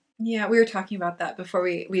fun. Yeah, we were talking about that before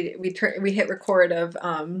we hit record of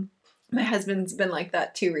my husband's been like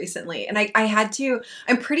that too recently. And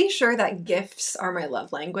I'm pretty sure that gifts are my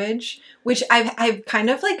love language, which I've kind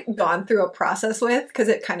of like gone through a process with because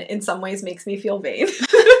it kind of in some ways makes me feel vain.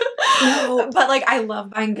 No. But like I love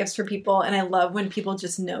buying gifts for people and I love when people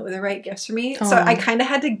just know the right gifts for me. So I kind of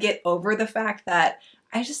had to get over the fact that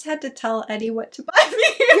I just had to tell Eddie what to buy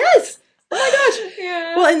me. Yes. Oh my gosh.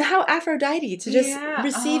 Yeah. Well, and how Aphrodite to just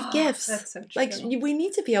receive gifts. That's so true. Like we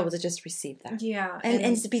need to be able to just receive that. Yeah.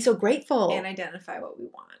 And to be so grateful. And identify what we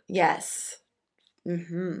want. Yes. A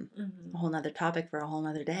whole nother topic for a whole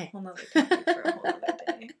nother day.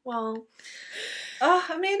 Well,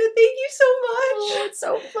 Amanda, thank you so much. Oh, it's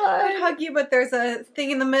so fun. I'd hug you, but there's a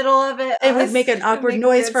thing in the middle of it. It would make an awkward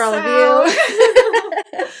noise for all of you.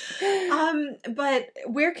 But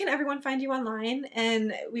where can everyone find you online?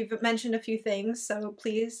 And we've mentioned a few things, so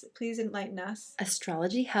please enlighten us.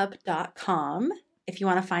 Astrologyhub.com. If you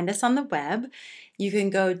want to find us on the web, you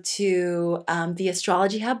can go to the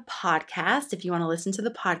Astrology Hub podcast. If you want to listen to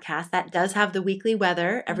the podcast, that does have the weekly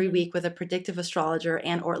weather every week with a predictive astrologer,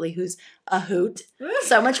 Ann Ortley, who's a hoot.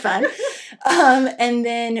 So much fun. And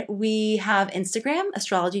then we have Instagram,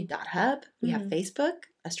 astrology.hub. We have Facebook,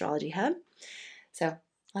 Astrology Hub. So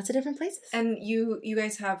lots of different places. And you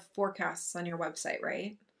guys have forecasts on your website,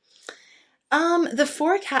 right? The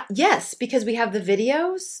forecast, yes, because we have the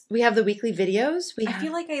videos. We have the weekly videos. I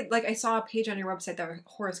feel like I saw a page on your website that were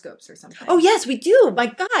horoscopes or something. Oh yes, we do. My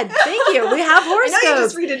God, thank you. We have horoscopes. I know you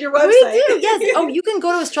just redid your website. We do. Yes. Oh, you can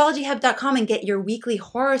go to astrologyhub.com and get your weekly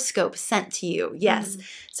horoscope sent to you. Yes.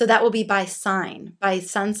 So that will be by sign, by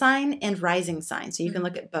sun sign and rising sign. So you can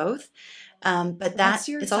look at both. But that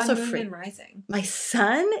is also free. And rising? My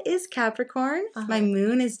sun is Capricorn. My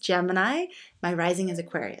moon is Gemini. My rising is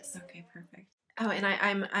Aquarius. Okay, perfect. Oh, and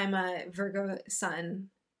I'm a Virgo sun,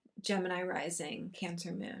 Gemini rising,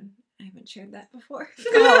 Cancer moon. I haven't shared that before.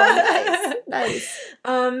 Oh, nice.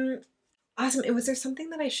 Awesome. Was there something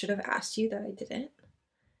that I should have asked you that I didn't?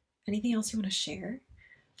 Anything else you want to share?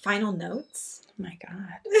 Final notes? Oh my God.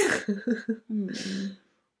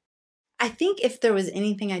 I think if there was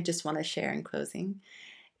anything I just want to share in closing,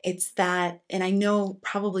 it's that, and I know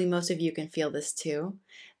probably most of you can feel this too,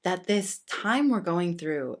 that this time we're going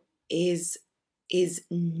through is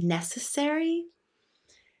necessary,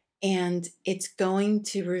 and it's going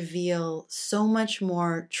to reveal so much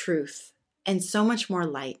more truth and so much more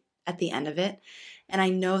light at the end of it. And I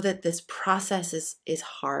know that this process is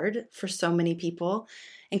hard for so many people,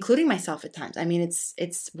 including myself at times. I mean,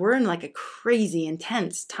 we're in like a crazy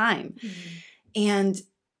intense time. Mm-hmm. And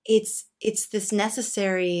it's this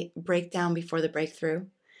necessary breakdown before the breakthrough.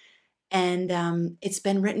 And it's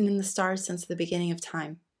been written in the stars since the beginning of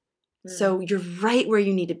time. Mm. So you're right where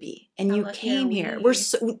you need to be. And you came here. We're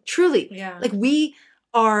so truly, like we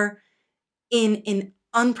are in an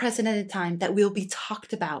unprecedented time that will be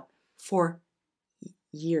talked about for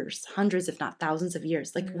years, hundreds, if not thousands of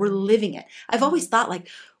years. Like we're living it. I've always thought like,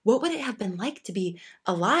 what would it have been like to be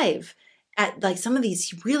alive at like some of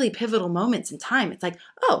these really pivotal moments in time? It's like,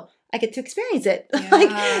 oh, I get to experience it. Yeah.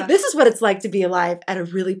 Like this is what it's like to be alive at a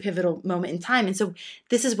really pivotal moment in time. And so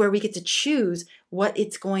this is where we get to choose how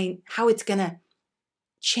it's going to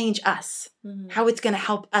change us, how it's going to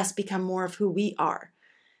help us become more of who we are.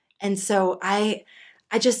 And so I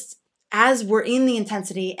just, as we're in the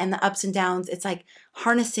intensity and the ups and downs, it's like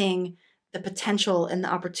harnessing the potential and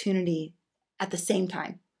the opportunity at the same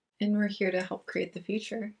time. And we're here to help create the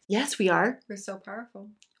future. Yes, we are. We're so powerful.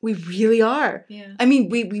 We really are. Yeah. I mean,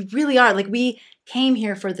 we really are. Like we came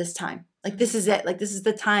here for this time. Like this is it. Like this is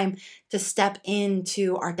the time to step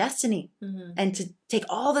into our destiny and to take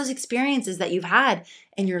all those experiences that you've had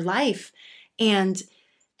in your life and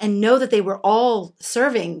know that they were all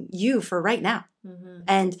serving you for right now.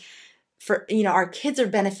 And for, our kids are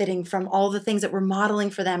benefiting from all the things that we're modeling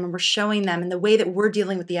for them and we're showing them and the way that we're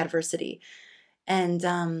dealing with the adversity. And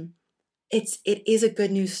it is a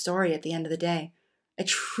good news story at the end of the day. I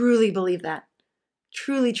truly believe that.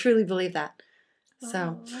 Truly, truly believe that.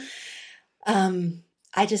 So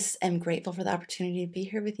I just am grateful for the opportunity to be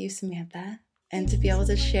here with you, Samantha, and to be able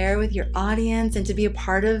to share with your audience and to be a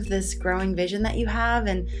part of this growing vision that you have.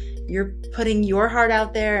 And you're putting your heart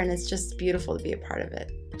out there, and it's just beautiful to be a part of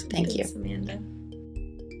it. So thank you. Amanda.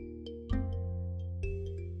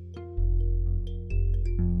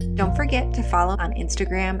 Don't forget to follow on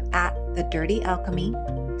Instagram at The Dirty Alchemy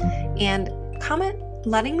and comment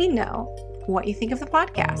letting me know what you think of the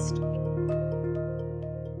podcast.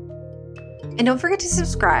 And don't forget to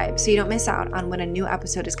subscribe so you don't miss out on when a new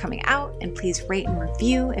episode is coming out. And please rate and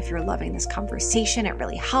review if you're loving this conversation. It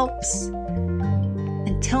really helps.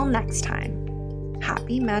 Until next time,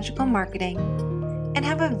 happy magical marketing and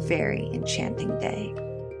have a very enchanting day.